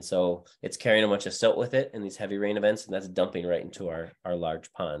objection. And so it's carrying a bunch of silt with it in these heavy rain events, and that's dumping right into our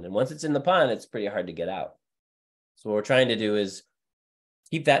large pond. And once it's in the pond, it's pretty hard to get out. So what we're trying to do is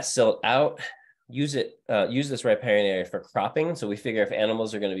keep that silt out, use this riparian area for cropping. So we figure if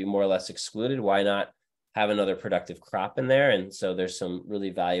animals are going to be more or less excluded, why not have another productive crop in there? And so there's some really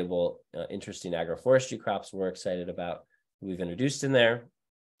valuable, interesting agroforestry crops we're excited about we've introduced in there.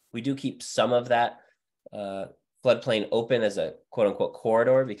 We do keep some of that floodplain open as a quote unquote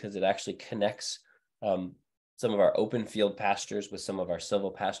corridor because it actually connects some of our open field pastures with some of our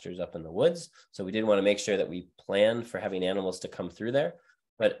silvopastures up in the woods. So we did want to make sure that we planned for having animals to come through there,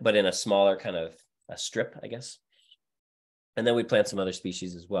 but in a smaller kind of a strip, I guess. And then we plant some other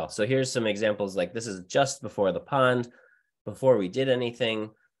species as well. So here's some examples. Like this is just before the pond. Before we did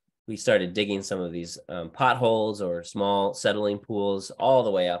anything, we started digging some of these potholes or small settling pools all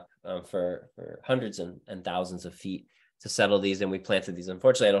the way up for hundreds and thousands of feet to settle these. And we planted these.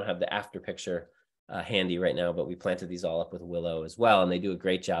 Unfortunately, I don't have the after picture handy right now, but we planted these all up with willow as well. And they do a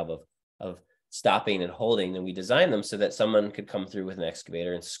great job of stopping and holding. And we designed them so that someone could come through with an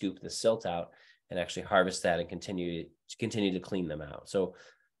excavator and scoop the silt out and actually harvest that and continue to clean them out. So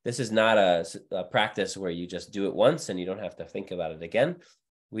this is not a practice where you just do it once and you don't have to think about it again.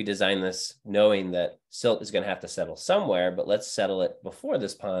 We designed this knowing that silt is going to have to settle somewhere, but let's settle it before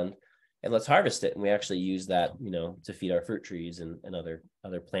this pond and let's harvest it. And we actually use that, to feed our fruit trees and other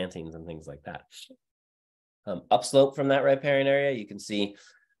plantings and things like that. Upslope from that riparian area, you can see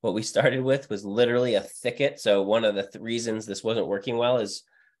what we started with was literally a thicket. So one of the reasons this wasn't working well is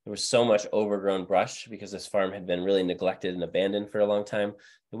there was so much overgrown brush because this farm had been really neglected and abandoned for a long time.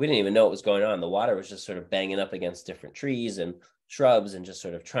 And we didn't even know what was going on. The water was just sort of banging up against different trees and shrubs and just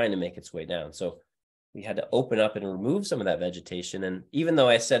sort of trying to make its way down. So we had to open up and remove some of that vegetation. And even though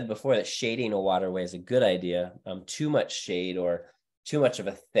I said before that shading a waterway is a good idea, too much shade or too much of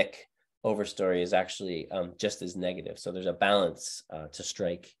a thick overstory is actually just as negative. So there's a balance to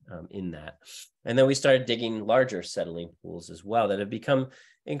strike in that. And then we started digging larger settling pools as well that have become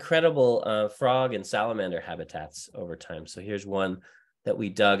incredible frog and salamander habitats over time. So here's one that we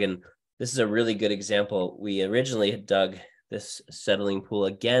dug, and this is a really good example. We originally had dug this settling pool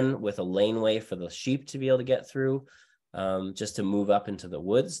again with a laneway for the sheep to be able to get through, just to move up into the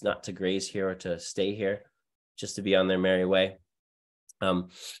woods, not to graze here or to stay here, just to be on their merry way.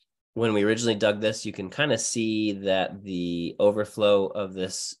 When we originally dug this, you can kind of see that the overflow of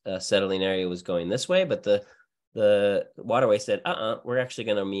this settling area was going this way, but the waterway said, we're actually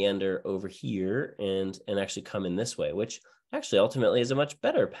going to meander over here and actually come in this way, which actually ultimately is a much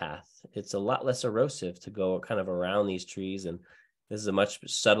better path. It's a lot less erosive to go kind of around these trees, and this is a much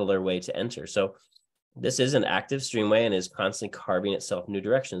subtler way to enter. So this is an active streamway and is constantly carving itself new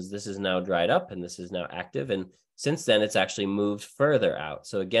directions. This is now dried up and this is now active. And since then, it's actually moved further out.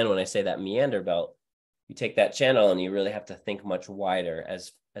 So again, when I say that meander belt, you take that channel and you really have to think much wider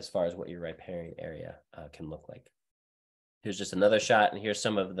as far as what your riparian area can look like. Here's just another shot, and here's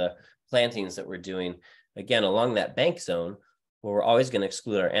some of the plantings that we're doing, again, along that bank zone, where we're always going to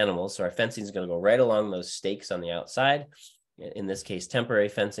exclude our animals. So our fencing is going to go right along those stakes on the outside, in this case, temporary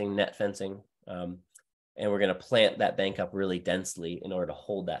fencing, net fencing, and we're going to plant that bank up really densely in order to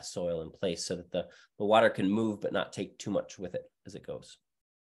hold that soil in place so that the water can move but not take too much with it as it goes.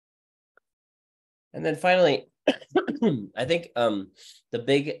 And then finally, I think the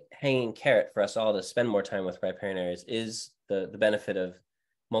big hanging carrot for us all to spend more time with riparian areas is the benefit of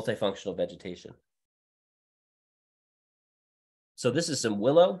multifunctional vegetation. So this is some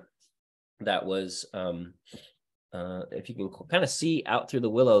willow that was, if you can kind of see out through the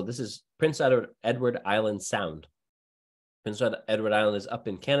willow, this is Prince Edward Island Sound. Prince Edward Island is up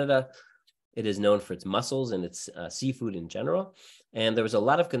in Canada. It is known for its mussels and its seafood in general. And there was a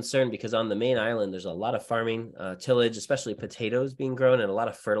lot of concern because on the main island, there's a lot of farming, tillage, especially potatoes being grown, and a lot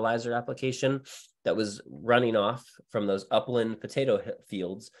of fertilizer application that was running off from those upland potato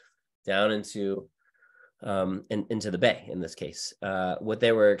fields down into the bay in this case. What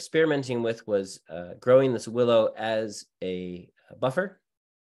they were experimenting with was growing this willow as a buffer,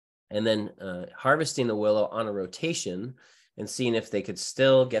 and then harvesting the willow on a rotation and seeing if they could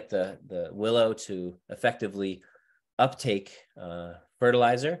still get the willow to effectively uptake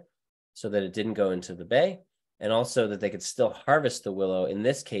fertilizer so that it didn't go into the bay, and also that they could still harvest the willow. In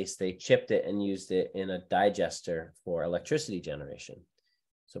this case, they chipped it and used it in a digester for electricity generation.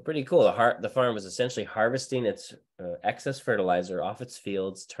 So pretty cool. The farm was essentially harvesting its excess fertilizer off its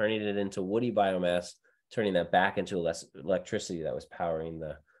fields, turning it into woody biomass, turning that back into electricity that was powering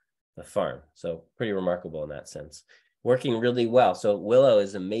the farm. So pretty remarkable in that sense. Working really well. So willow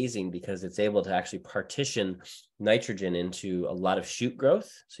is amazing because it's able to actually partition nitrogen into a lot of shoot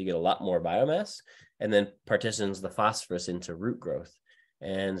growth. So you get a lot more biomass, and then partitions the phosphorus into root growth.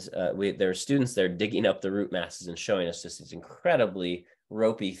 And there are students there digging up the root masses and showing us just these incredibly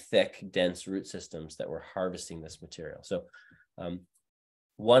ropey, thick, dense root systems that were harvesting this material. So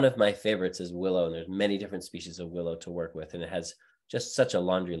one of my favorites is willow, and there's many different species of willow to work with, and it has just such a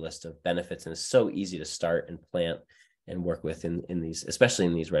laundry list of benefits, and it's so easy to start and plant and work with in these, especially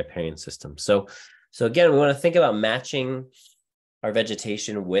in these riparian systems. So again, we want to think about matching our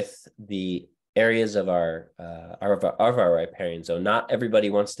vegetation with the areas of our riparian zone. Not everybody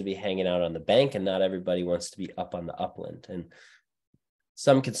wants to be hanging out on the bank, and not everybody wants to be up on the upland. And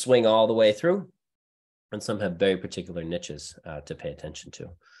some can swing all the way through, and some have very particular niches to pay attention to.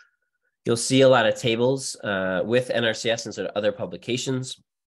 You'll see a lot of tables with NRCS and sort of other publications.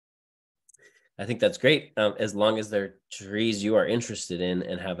 I think that's great, as long as they're trees you are interested in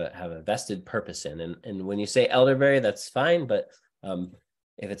and have a vested purpose in. And when you say elderberry, that's fine, but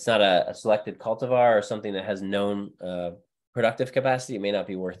if it's not a selected cultivar or something that has known productive capacity, it may not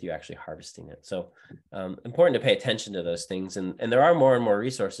be worth you actually harvesting it. So important to pay attention to those things. And there are more and more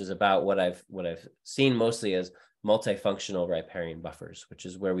resources about what I've seen mostly as multifunctional riparian buffers, which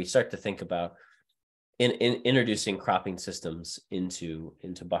is where we start to think about in introducing cropping systems into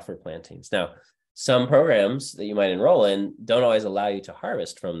buffer plantings. Now, some programs that you might enroll in don't always allow you to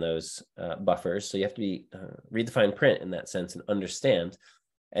harvest from those buffers. So you have to read the fine print in that sense and understand.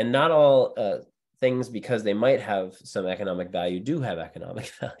 And not all things, because they might have some economic value, do have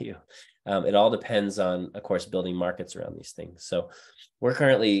economic value. It all depends on, of course, building markets around these things. So we're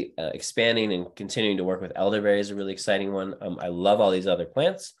currently expanding and continuing to work with elderberry is a really exciting one. I love all these other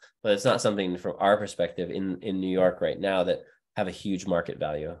plants, but it's not something from our perspective in New York right now that have a huge market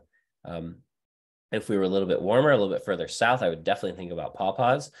value. If we were a little bit warmer, a little bit further south, I would definitely think about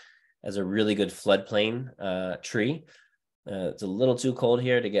pawpaws as a really good floodplain tree. It's a little too cold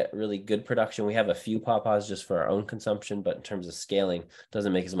here to get really good production. We have a few pawpaws just for our own consumption, but in terms of scaling, it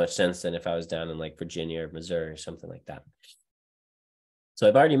doesn't make as much sense than if I was down in like Virginia or Missouri or something like that. So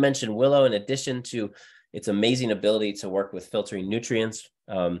I've already mentioned willow. In addition to its amazing ability to work with filtering nutrients,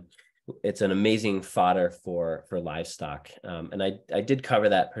 it's an amazing fodder for livestock. And I did cover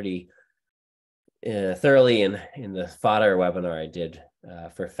that pretty thoroughly in the fodder webinar I did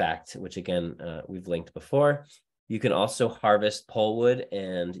for FACT, which again, we've linked before. You can also harvest polewood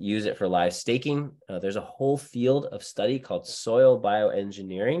and use it for live staking. There's a whole field of study called soil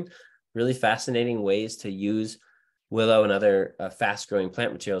bioengineering, really fascinating ways to use willow and other fast-growing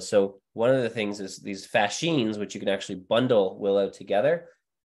plant materials. So one of the things is these fascines, which you can actually bundle willow together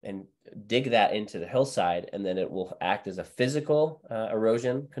and dig that into the hillside, and then it will act as a physical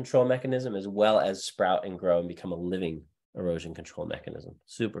erosion control mechanism, as well as sprout and grow and become a living erosion control mechanism.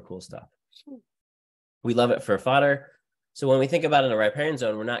 Super cool stuff. We love it for fodder. So when we think about it in a riparian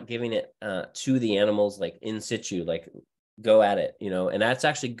zone, we're not giving it to the animals like in situ, like go at it, and that's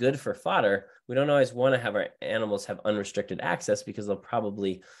actually good for fodder. We don't always want to have our animals have unrestricted access because they'll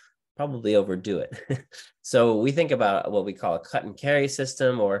probably overdo it. So we think about what we call a cut and carry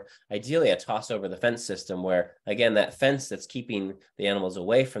system, or ideally a toss over the fence system, where again, that fence that's keeping the animals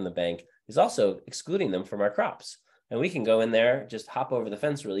away from the bank is also excluding them from our crops. And we can go in there, just hop over the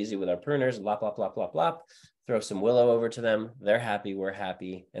fence real easy with our pruners, lop, lop, lop, lop, lop, throw some willow over to them. They're happy, we're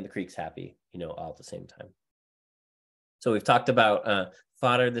happy, and the creek's happy, all at the same time. So we've talked about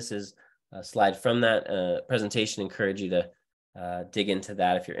fodder. This is a slide from that presentation. Encourage you to dig into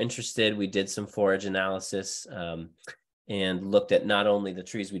that if you're interested. We did some forage analysis and looked at not only the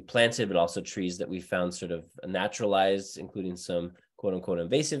trees we'd planted, but also trees that we found sort of naturalized, including some quote unquote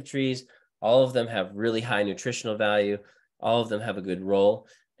invasive trees. All of them have really high nutritional value. All of them have a good role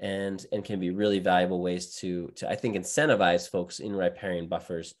and can be really valuable ways to I think, incentivize folks in riparian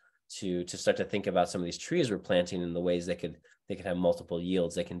buffers to start to think about some of these trees we're planting in the ways they could have multiple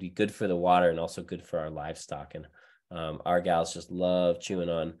yields. They can be good for the water and also good for our livestock. And our gals just love chewing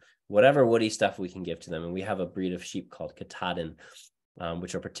on whatever woody stuff we can give to them. And we have a breed of sheep called Katahdin,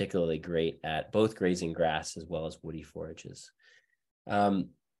 which are particularly great at both grazing grass as well as woody forages.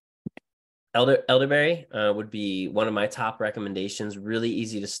 Elderberry would be one of my top recommendations. Really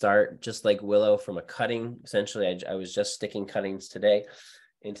easy to start, just like willow from a cutting. Essentially, I was just sticking cuttings today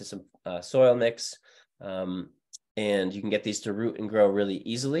into some soil mix. And you can get these to root and grow really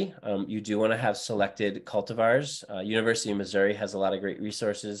easily. You do want to have selected cultivars. University of Missouri has a lot of great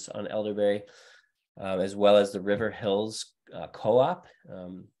resources on elderberry, as well as the River Hills Co-op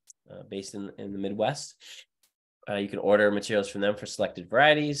based in the Midwest. You can order materials from them for selected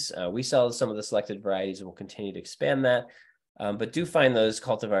varieties. We sell some of the selected varieties and we'll continue to expand that. But do find those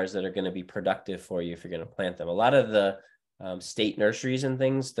cultivars that are going to be productive for you if you're going to plant them. A lot of the state nurseries and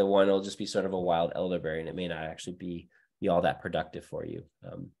things, the one will just be sort of a wild elderberry and it may not actually be all that productive for you.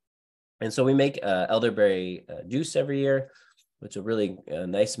 And so we make elderberry juice every year, which is a really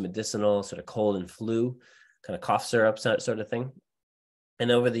nice medicinal sort of cold and flu kind of cough syrup sort of thing. And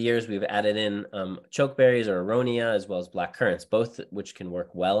over the years, we've added in chokeberries or aronia, as well as black currants, both which can work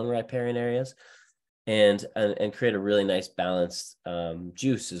well in riparian areas and create a really nice balanced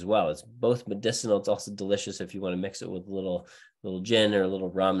juice as well. It's both medicinal. It's also delicious if you want to mix it with a little gin or a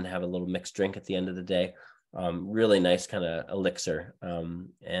little rum and have a little mixed drink at the end of the day. Really nice kind of elixir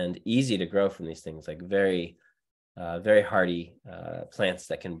and easy to grow from these things, like very hardy plants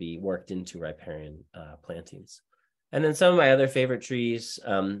that can be worked into riparian plantings. And then some of my other favorite trees,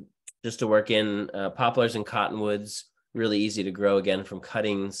 just to work in, poplars and cottonwoods, really easy to grow again from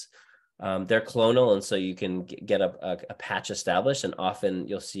cuttings. They're clonal, and so you can get a patch established, and often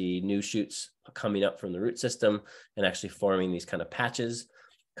you'll see new shoots coming up from the root system and actually forming these kind of patches.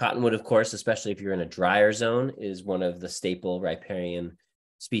 Cottonwood, of course, especially if you're in a drier zone, is one of the staple riparian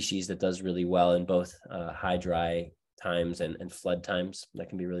species that does really well in both high dry times and flood times. That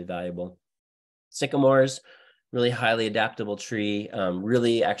can be really valuable. Sycamores, really highly adaptable tree,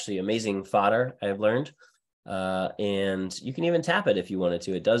 really actually amazing fodder, I've learned. And you can even tap it if you wanted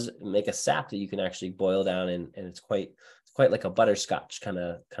to. It does make a sap that you can actually boil down, and it's quite like a butterscotch kind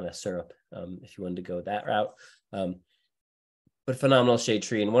of syrup, if you wanted to go that route. But phenomenal shade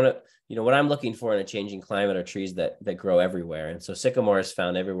tree. And what I'm looking for in a changing climate are trees that grow everywhere. And so sycamore is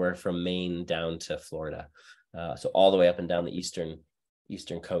found everywhere from Maine down to Florida. So all the way up and down the eastern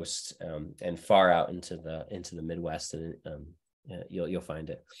coast and far out into the Midwest, and you'll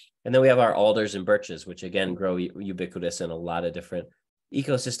find it. And then we have our alders and birches, which again grow ubiquitous in a lot of different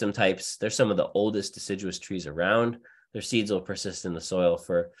ecosystem types. They're some of the oldest deciduous trees around. Their seeds will persist in the soil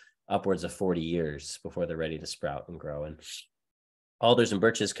for upwards of 40 years before they're ready to sprout and grow. And alders and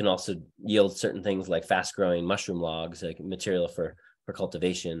birches can also yield certain things like fast growing mushroom logs, like material for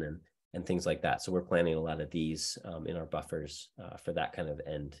cultivation and things like that. So we're planting a lot of these in our buffers for that kind of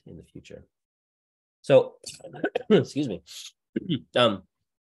end in the future. So, excuse me.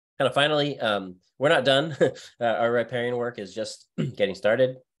 Kind of finally, we're not done. Our riparian work is just getting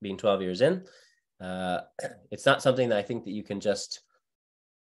started, being 12 years in. It's not something that I think that you can just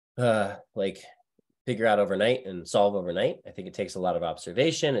figure out overnight and solve overnight. I think it takes a lot of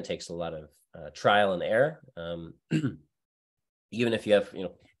observation. It takes a lot of trial and error. Even if you have,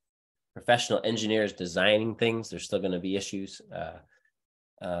 professional engineers designing things, there's still going to be issues.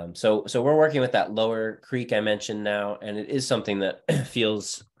 So we're working with that lower creek I mentioned now, and it is something that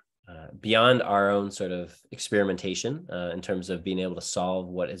feels beyond our own sort of experimentation in terms of being able to solve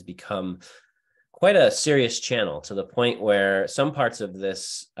what has become quite a serious channel, to the point where some parts of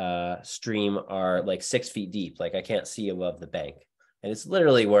this stream are like 6 feet deep, like I can't see above the bank, and it's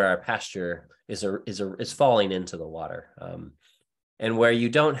literally where our pasture is falling into the water. And where you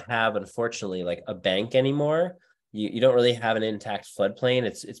don't have, unfortunately, like a bank anymore, you don't really have an intact floodplain.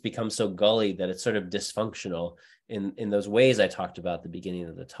 It's become so gully that it's sort of dysfunctional in those ways I talked about at the beginning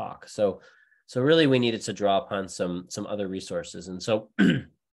of the talk. So really we needed to draw upon some other resources. And so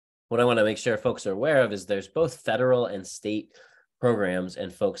what I want to make sure folks are aware of is there's both federal and state programs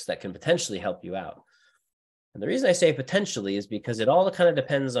and folks that can potentially help you out. And the reason I say potentially is because it all kind of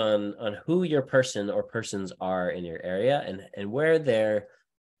depends on who your person or persons are in your area, and where their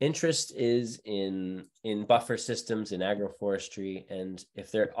interest is in buffer systems, in agroforestry. And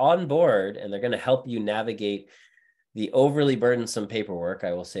if they're on board and they're going to help you navigate the overly burdensome paperwork,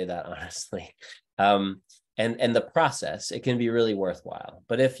 I will say that honestly, and the process, it can be really worthwhile.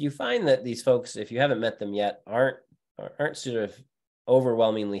 But if you find that these folks, if you haven't met them yet, aren't sort of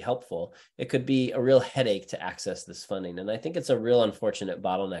overwhelmingly helpful, it could be a real headache to access this funding. And I think it's a real unfortunate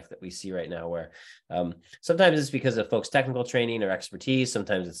bottleneck that we see right now, where sometimes it's because of folks' technical training or expertise,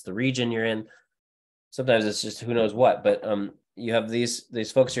 sometimes it's the region you're in, sometimes it's just who knows what. But you have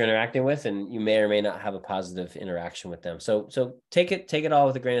these folks you're interacting with, and you may or may not have a positive interaction with them. So take it all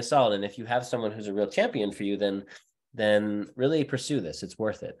with a grain of salt. And if you have someone who's a real champion for you, then really pursue this. It's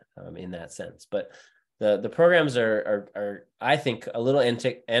worth it in that sense. But the programs are I think a little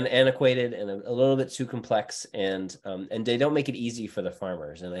antiquated and a little bit too complex, and they don't make it easy for the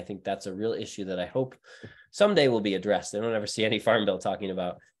farmers. And I think that's a real issue that I hope someday will be addressed. I don't ever see any farm bill talking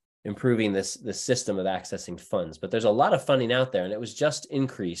about improving this system of accessing funds, but there's a lot of funding out there, and it was just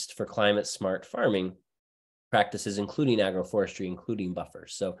increased for climate smart farming practices, including agroforestry, including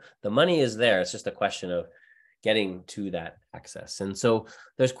buffers. So the money is there. It's just a question of getting to that access. And so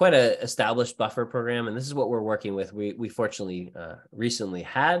there's quite an established buffer program, and this is what we're working with. We fortunately recently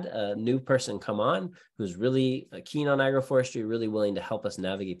had a new person come on who's really keen on agroforestry, really willing to help us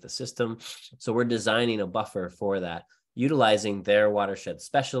navigate the system. So we're designing a buffer for that, utilizing their watershed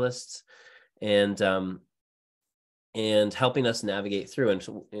specialists and helping us navigate through. And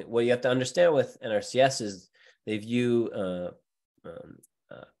so what you have to understand with NRCS is they view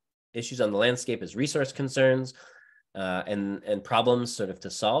issues on the landscape as resource concerns and problems sort of to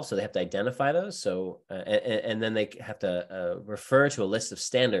solve. So they have to identify those. So and then they have to refer to a list of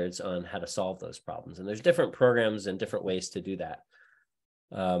standards on how to solve those problems. And there's different programs and different ways to do that.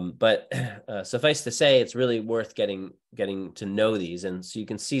 But suffice to say, it's really worth getting to know these. And so you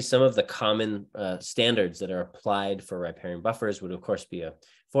can see some of the common standards that are applied for riparian buffers would, of course, be a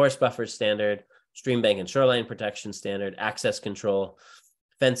forest buffer standard, stream bank and shoreline protection standard, access control,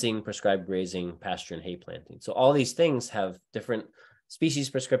 fencing, prescribed grazing, pasture and hay planting. So all these things have different species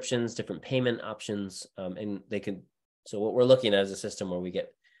prescriptions, different payment options, and they can. So what we're looking at is a system where we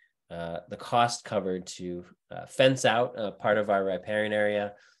get the cost covered to fence out part of our riparian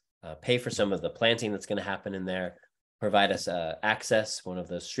area, pay for some of the planting that's going to happen in there, provide us access, one of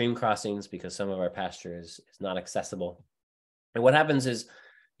those stream crossings, because some of our pasture is not accessible. And what happens is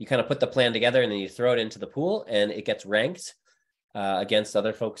you kind of put the plan together and then you throw it into the pool, and it gets ranked against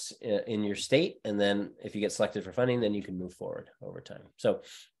other folks in your state. And then if you get selected for funding, then you can move forward over time. So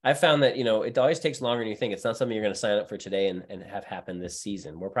I found that, it always takes longer than you think. It's not something you're going to sign up for today and have happen this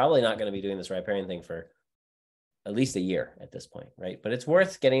season. We're probably not going to be doing this riparian thing for at least a year at this point, right? But it's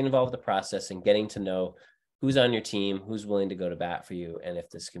worth getting involved in the process and getting to know who's on your team, who's willing to go to bat for you, and if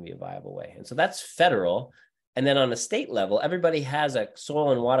this can be a viable way. And so that's federal. And then on a state level, everybody has a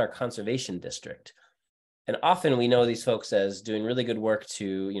soil and water conservation district. And often we know these folks as doing really good work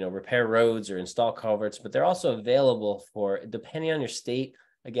to, repair roads or install culverts, but they're also available for, depending on your state,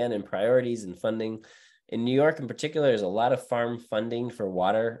 again, and priorities and funding. In New York in particular, there's a lot of farm funding for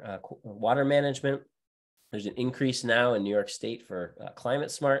water management. There's an increase now in New York State for climate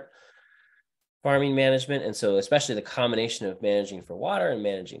smart farming management. And so especially the combination of managing for water and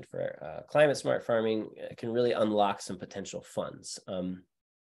managing for climate smart farming can really unlock some potential funds.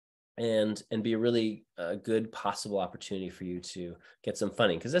 And be a really good possible opportunity for you to get some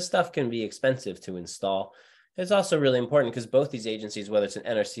funding, because this stuff can be expensive to install. It's also really important because both these agencies, whether it's an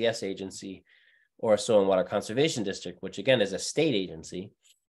NRCS agency or a soil and water conservation district, which again is a state agency,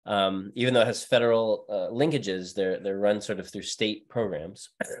 even though it has federal linkages, they're run sort of through state programs.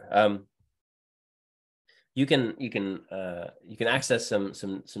 You can access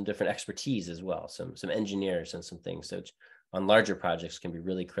some different expertise as well, some engineers and some things which on larger projects can be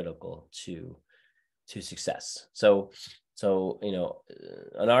really critical to success. So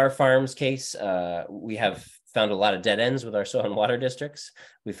on our farm's case, we have found a lot of dead ends with our soil and water districts.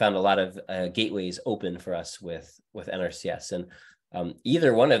 We found a lot of gateways open for us with NRCS, and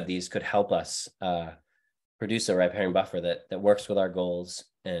either one of these could help us produce a riparian buffer that works with our goals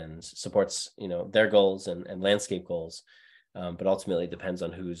and supports their goals and landscape goals, but ultimately it depends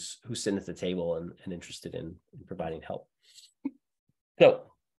on who's sitting at the table and interested in providing help. So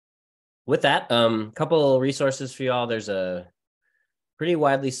with that, couple resources for y'all. There's a pretty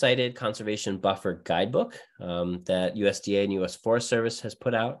widely cited conservation buffer guidebook that USDA and US Forest Service has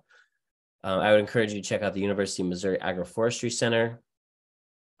put out. I would encourage you to check out the University of Missouri Agroforestry Center.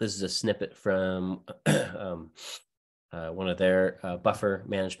 This is a snippet from one of their buffer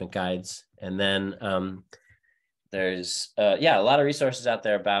management guides. And then there's a lot of resources out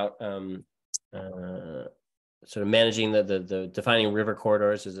there about sort of managing the defining river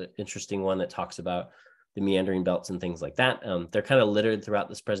corridors. Is an interesting one that talks about the meandering belts and things like that. They're kind of littered throughout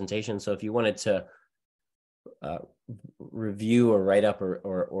this presentation. So if you wanted to review or write up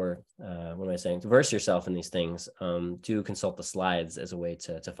or what am I saying, to verse yourself in these things, do consult the slides as a way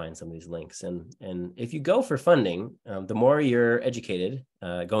to find some of these links. And if you go for funding, the more you're educated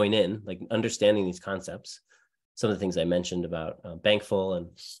going in, like understanding these concepts, some of the things I mentioned about bankful and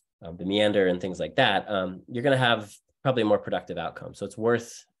the meander and things like that, you're going to have probably a more productive outcome. So it's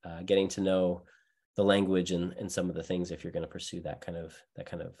worth getting to know the language and some of the things if you're going to pursue that kind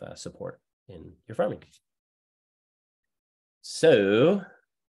of support in your farming. So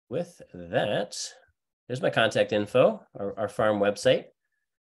with that, there's my contact info, our farm website.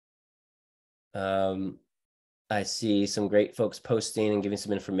 I see some great folks posting and giving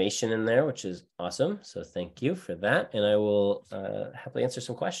some information in there, which is awesome. So thank you for that. And I will happily answer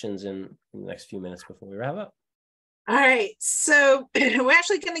some questions in the next few minutes before we wrap up. All right, so we're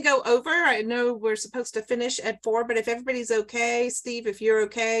actually going to go over. I know we're supposed to finish at 4, but if everybody's okay, Steve, if you're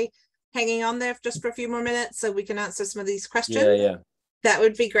okay, hanging on there just for a few more minutes so we can answer some of these questions. Yeah. That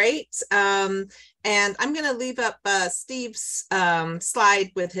would be great. And I'm going to leave up Steve's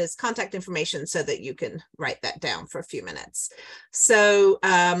slide with his contact information so that you can write that down for a few minutes. So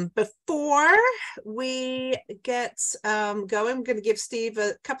before we get going, I'm going to give Steve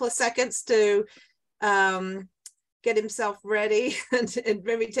a couple of seconds to get himself ready and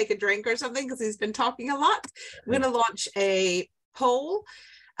maybe take a drink or something because he's been talking a lot. I'm going to launch a poll.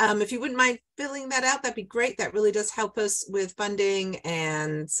 If you wouldn't mind filling that out, that'd be great. That really does help us with funding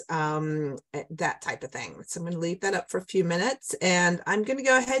and that type of thing. So I'm going to leave that up for a few minutes. And I'm going to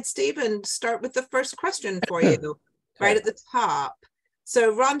go ahead, Steve, and start with the first question for you right at the top.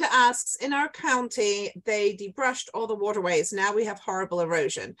 So Rhonda asks, in our county, they debrushed all the waterways. Now we have horrible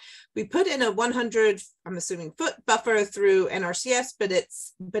erosion. We put in a 100, I'm assuming, foot buffer through NRCS,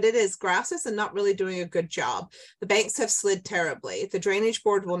 but it is grasses and not really doing a good job. The banks have slid terribly. The drainage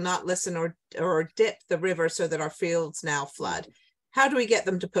board will not listen or dip the river so that our fields now flood. How do we get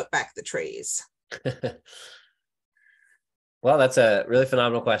them to put back the trees? Well, that's a really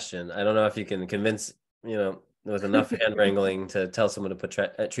phenomenal question. I don't know if you can convince, with enough hand wrangling to tell someone to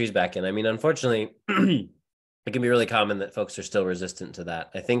put trees back in. I mean, unfortunately, it can be really common that folks are still resistant to that.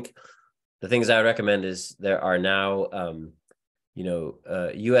 I think the things I would recommend is there are now,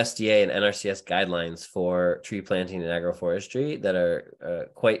 USDA and NRCS guidelines for tree planting and agroforestry that are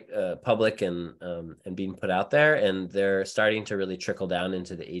quite public and being put out there, and they're starting to really trickle down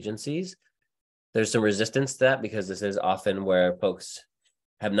into the agencies. There's some resistance to that because this is often where folks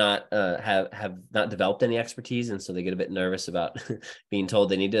have not developed any expertise, and so they get a bit nervous about being told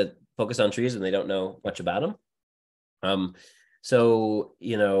they need to focus on trees when they don't know much about them. So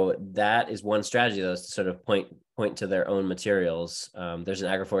that is one strategy, though, is to sort of point to their own materials. There's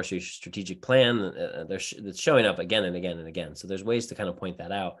an agroforestry strategic plan that's showing up again and again and again. So there's ways to kind of point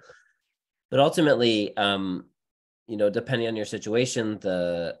that out. But ultimately, depending on your situation,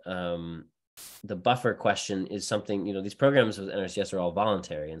 the buffer question is something, these programs with NRCS are all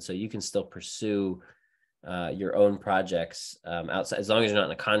voluntary. And so you can still pursue your own projects outside, as long as you're not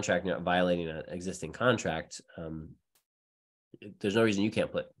in a contract, you're not violating an existing contract. There's no reason you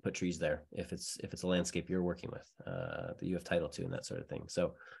can't put trees there if it's a landscape you're working with that you have title to and that sort of thing.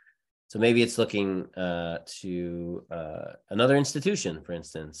 So maybe it's looking to another institution, for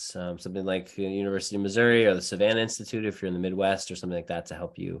instance, something like the University of Missouri or the Savannah Institute if you're in the Midwest, or something like that, to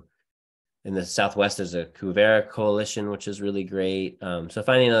help you in the Southwest, there's a Cuvera coalition, which is really great. So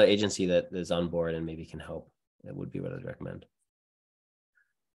finding another agency that is on board and maybe can help, that would be what I'd recommend.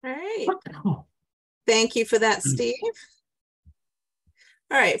 All right. Thank you for that, Steve.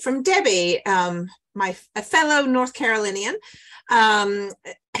 All right, from Debbie, a fellow North Carolinian.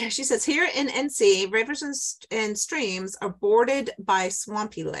 She says, here in NC, rivers and streams are bordered by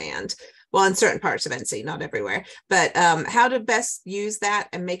swampy land. Well, in certain parts of NC, not everywhere. But how to best use that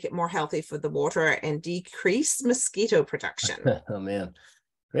and make it more healthy for the water and decrease mosquito production? Oh, man.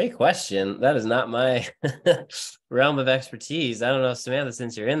 Great question. That is not my realm of expertise. I don't know, Samantha,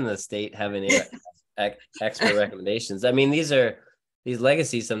 since you're in the state, have any expert recommendations? I mean, these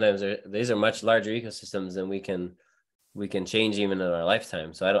legacies sometimes these are much larger ecosystems than we can change even in our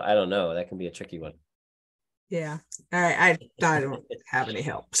lifetime. So I don't know. That can be a tricky one. Yeah. All right. I don't have any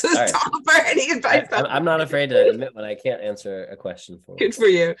help to right. offer any advice. I'm not afraid to admit when I can't answer a question for you. Good for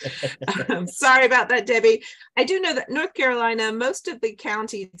you. Sorry about that, Debbie. I do know that North Carolina, most of the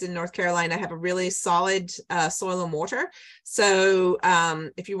counties in North Carolina have a really solid soil and water. So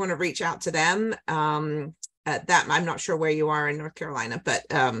if you want to reach out to them, that I'm not sure where you are in North Carolina, but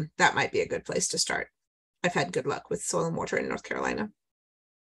that might be a good place to start. I've had good luck with soil and water in North Carolina.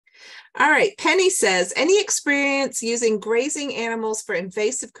 All right, Penny says, any experience using grazing animals for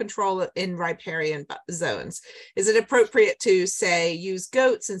invasive control in riparian zones? Is it appropriate to, say, use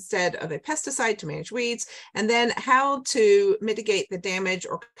goats instead of a pesticide to manage weeds? And then how to mitigate the damage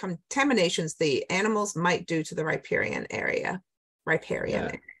or contaminations the animals might do to the riparian area?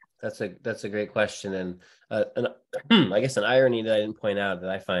 Area. That's a great question. And I guess an irony that I didn't point out that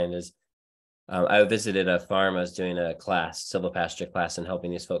I find is I visited a farm. I was doing a class, silvopasture class, and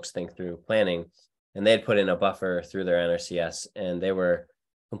helping these folks think through planning. And they had put in a buffer through their NRCS, and they were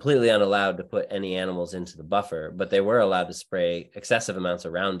completely unallowed to put any animals into the buffer, but they were allowed to spray excessive amounts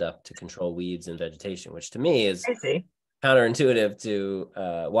of Roundup to control weeds and vegetation, which to me is counterintuitive to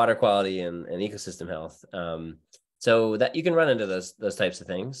water quality and ecosystem health. So that you can run into those types of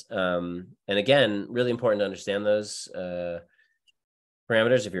things. And again, really important to understand those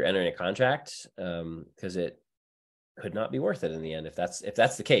parameters if you're entering a contract, because it could not be worth it in the end if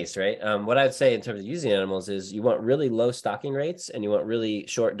that's the case, right? What I'd say in terms of using animals is you want really low stocking rates and you want really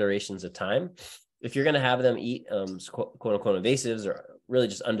short durations of time. If you're going to have them eat quote unquote invasives or really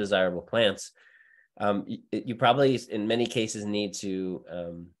just undesirable plants, you probably in many cases need to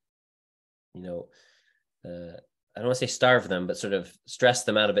I don't want to say starve them, but sort of stress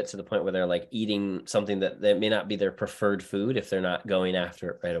them out a bit to the point where they're like eating something that may not be their preferred food if they're not going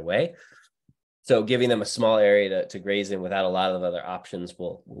after it right away. So giving them a small area to graze in without a lot of other options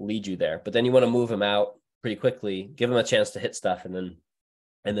will lead you there. But then you want to move them out pretty quickly, give them a chance to hit stuff, and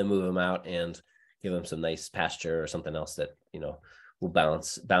then move them out and give them some nice pasture or something else that will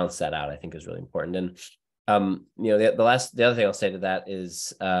balance that out. I think is really important. And the other thing I'll say to that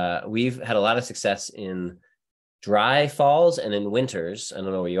is we've had a lot of success in dry falls and in winters. I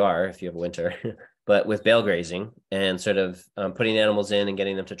don't know where you are if you have a winter, but with bale grazing and sort of putting animals in and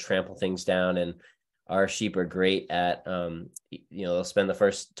getting them to trample things down. And our sheep are great at, they'll spend the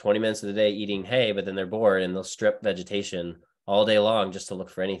first 20 minutes of the day eating hay, but then they're bored and they'll strip vegetation all day long just to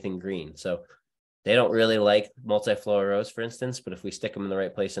look for anything green. So they don't really like multiflora rows, for instance, but if we stick them in the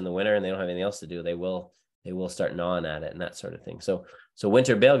right place in the winter and they don't have anything else to do, they will start gnawing at it and that sort of thing. So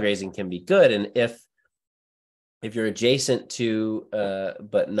winter bale grazing can be good. And if you're adjacent to,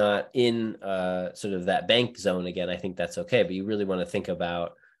 but not in sort of that bank zone, again, I think that's okay. But you really want to think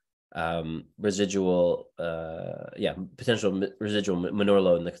about potential residual manure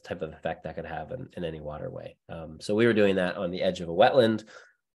load and the type of effect that could have in any waterway. So we were doing that on the edge of a wetland.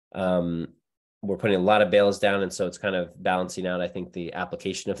 We're putting a lot of bales down, and so it's kind of balancing out, I think, the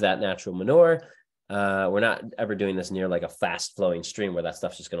application of that natural manure. We're not ever doing this near like a fast flowing stream where that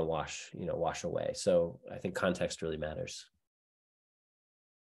stuff's just going to wash away. So I think context really matters.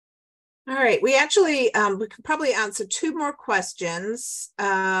 All right. We actually, we could probably answer two more questions.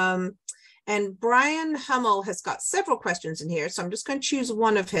 And Brian Hummel has got several questions in here. So I'm just going to choose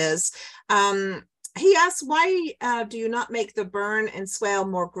one of his. He asks, why do you not make the burn and swale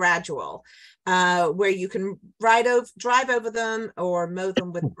more gradual, where you can drive over them or mow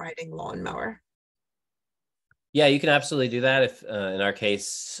them with a riding lawnmower? Yeah, you can absolutely do that. If in our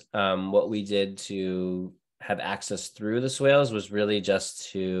case, what we did to have access through the swales was really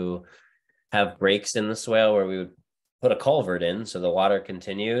just to have breaks in the swale where we would put a culvert in so the water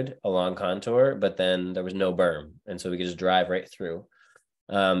continued along contour, but then there was no berm. And so we could just drive right through.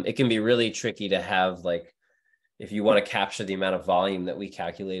 It can be really tricky to have, like, if you want to capture the amount of volume that we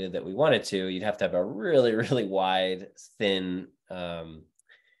calculated that we wanted to, you'd have a really, really wide, thin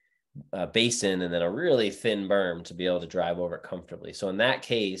basin and then a really thin berm to be able to drive over it comfortably. So in that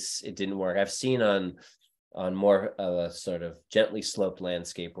case, it didn't work. I've seen on more of a sort of gently sloped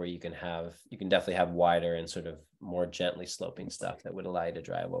landscape where you can definitely have wider and sort of more gently sloping stuff that would allow you to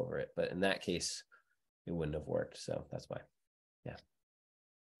drive over it. But in that case, it wouldn't have worked. So that's why. Yeah.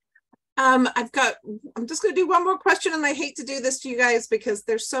 I'm just going to do one more question, and I hate to do this to you guys because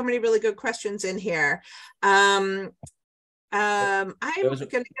there's so many really good questions in here. I'm going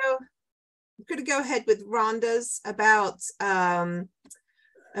to go ahead with Rhonda's about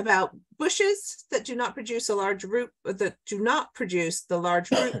bushes that do not produce a large root, that do not produce the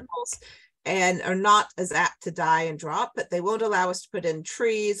large root balls and are not as apt to die and drop, but they won't allow us to put in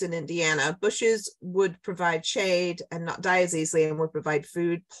trees in Indiana. Bushes would provide shade and not die as easily and would provide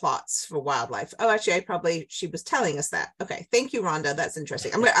food plots for wildlife. Oh, actually, she was telling us that. Okay, thank you, Rhonda. That's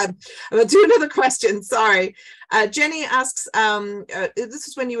interesting. I'm gonna do another question. Sorry. Jenny asks, this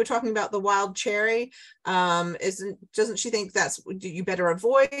is when you were talking about the wild cherry. Doesn't she think you better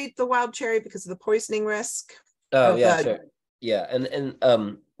avoid the wild cherry because of the poisoning risk? Oh, yeah, sure. Yeah, and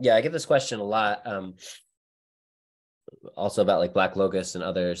yeah, I get this question a lot. Also about like black locust and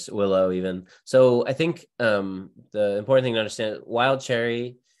others, willow even. So I think the important thing to understand, wild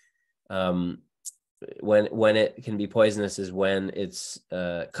cherry, when it can be poisonous is when it's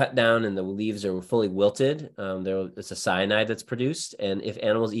cut down and the leaves are fully wilted. It's a cyanide that's produced, and if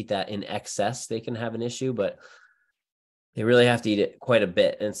animals eat that in excess, they can have an issue, but they really have to eat it quite a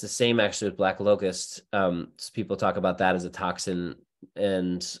bit. And it's the same actually with black locust. So people talk about that as a toxin.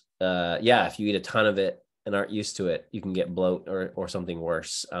 And yeah, if you eat a ton of it and aren't used to it, you can get bloat or something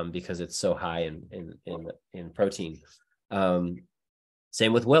worse because it's so high in protein.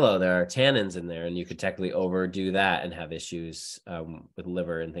 Same with willow. There are tannins in there, and you could technically overdo that and have issues with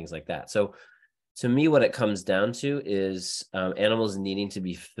liver and things like that. So to me, what it comes down to is animals needing to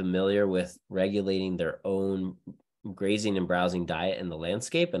be familiar with regulating their own grazing and browsing diet in the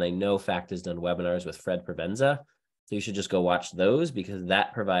landscape. And I know FACT has done webinars with Fred Provenza, so you should just go watch those, because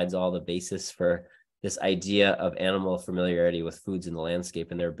that provides all the basis for this idea of animal familiarity with foods in the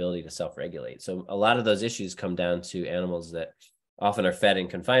landscape and their ability to self-regulate. So a lot of those issues come down to animals that often are fed in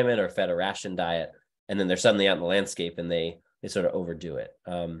confinement or fed a ration diet, and then they're suddenly out in the landscape and they sort of overdo it.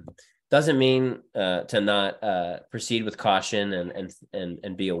 Doesn't mean to not proceed with caution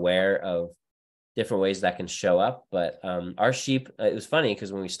and be aware of different ways that can show up. But our sheep, it was funny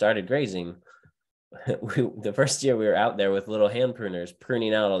because when we started grazing, the first year we were out there with little hand pruners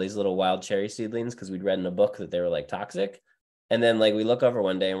pruning out all these little wild cherry seedlings because we'd read in a book that they were like toxic. And then like we look over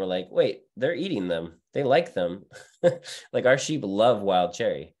one day and we're like, wait, they're eating them. They like them. Like our sheep love wild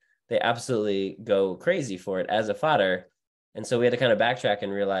cherry. They absolutely go crazy for it as a fodder. And so we had to kind of backtrack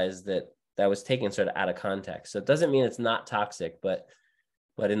and realize that was taken sort of out of context. So it doesn't mean it's not toxic, but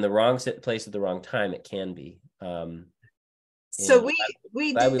in the wrong place at the wrong time, it can be. So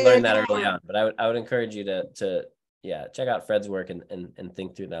we learned that early on, but I would encourage you to check out Fred's work and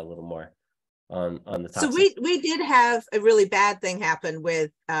think through that a little more on the toxic. So we did have a really bad thing happen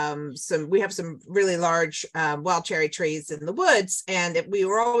with we have some really large wild cherry trees in the woods, and we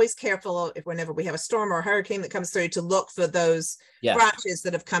were always careful whenever we have a storm or a hurricane that comes through to look for those branches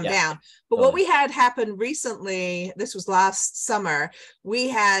that have come down. But what we had happen recently, this was last summer, we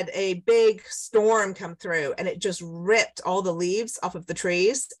had a big storm come through and it just ripped all the leaves off of the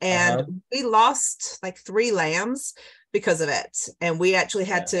trees, and we lost like 3 lambs because of it. And we actually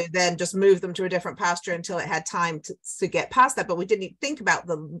had to then just move them to a different pasture until it had time to get past that. But we didn't even think about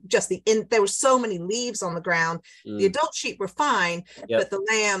there were so many leaves on the ground. The adult sheep were fine, but the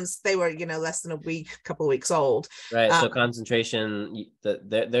lambs, they were, less than a couple of weeks old. Right. So concentration,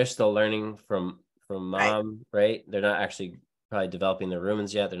 they're still learning from mom, right? They're not actually probably developing their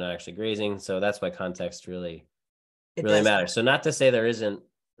rumens yet. They're not actually grazing. So that's why context really matters. So not to say there isn't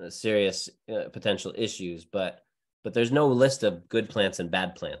serious potential issues, but there's no list of good plants and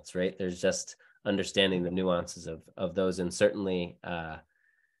bad plants, right? There's just understanding the nuances of those, and certainly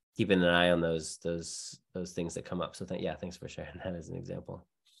keeping an eye on those things that come up. So thanks for sharing that as an example.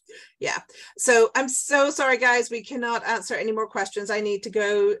 Yeah. So I'm so sorry, guys. We cannot answer any more questions. I need to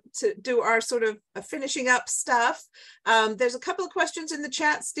go to do our sort of finishing up stuff. There's a couple of questions in the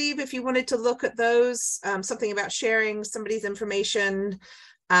chat, Steve, if you wanted to look at those, something about sharing somebody's information.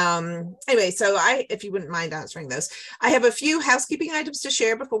 Anyway, so if you wouldn't mind answering those, I have a few housekeeping items to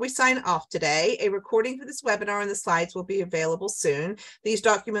share before we sign off today. A recording for this webinar and the slides will be available soon. These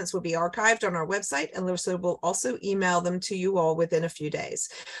documents will be archived on our website, and Larissa will also email them to you all within a few days.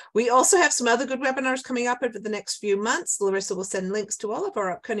 We also have some other good webinars coming up over the next few months. Larissa will send links to all of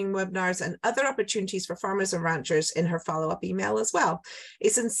our upcoming webinars and other opportunities for farmers and ranchers in her follow-up email as well. A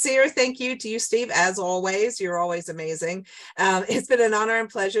sincere thank you to you, Steve. As always, you're always amazing. It's been an honor and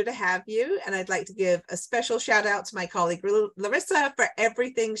pleasure to have you, and I'd like to give a special shout out to my colleague Larissa for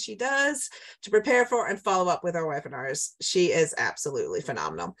everything she does to prepare for and follow up with our webinars. She is absolutely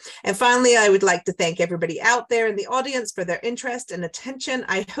phenomenal. And finally, I would like to thank everybody out there in the audience for their interest and attention.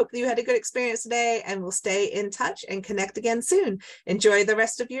 I hope that you had a good experience today, and we'll stay in touch and connect again soon. Enjoy the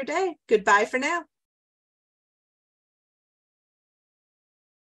rest of your day. Goodbye for now.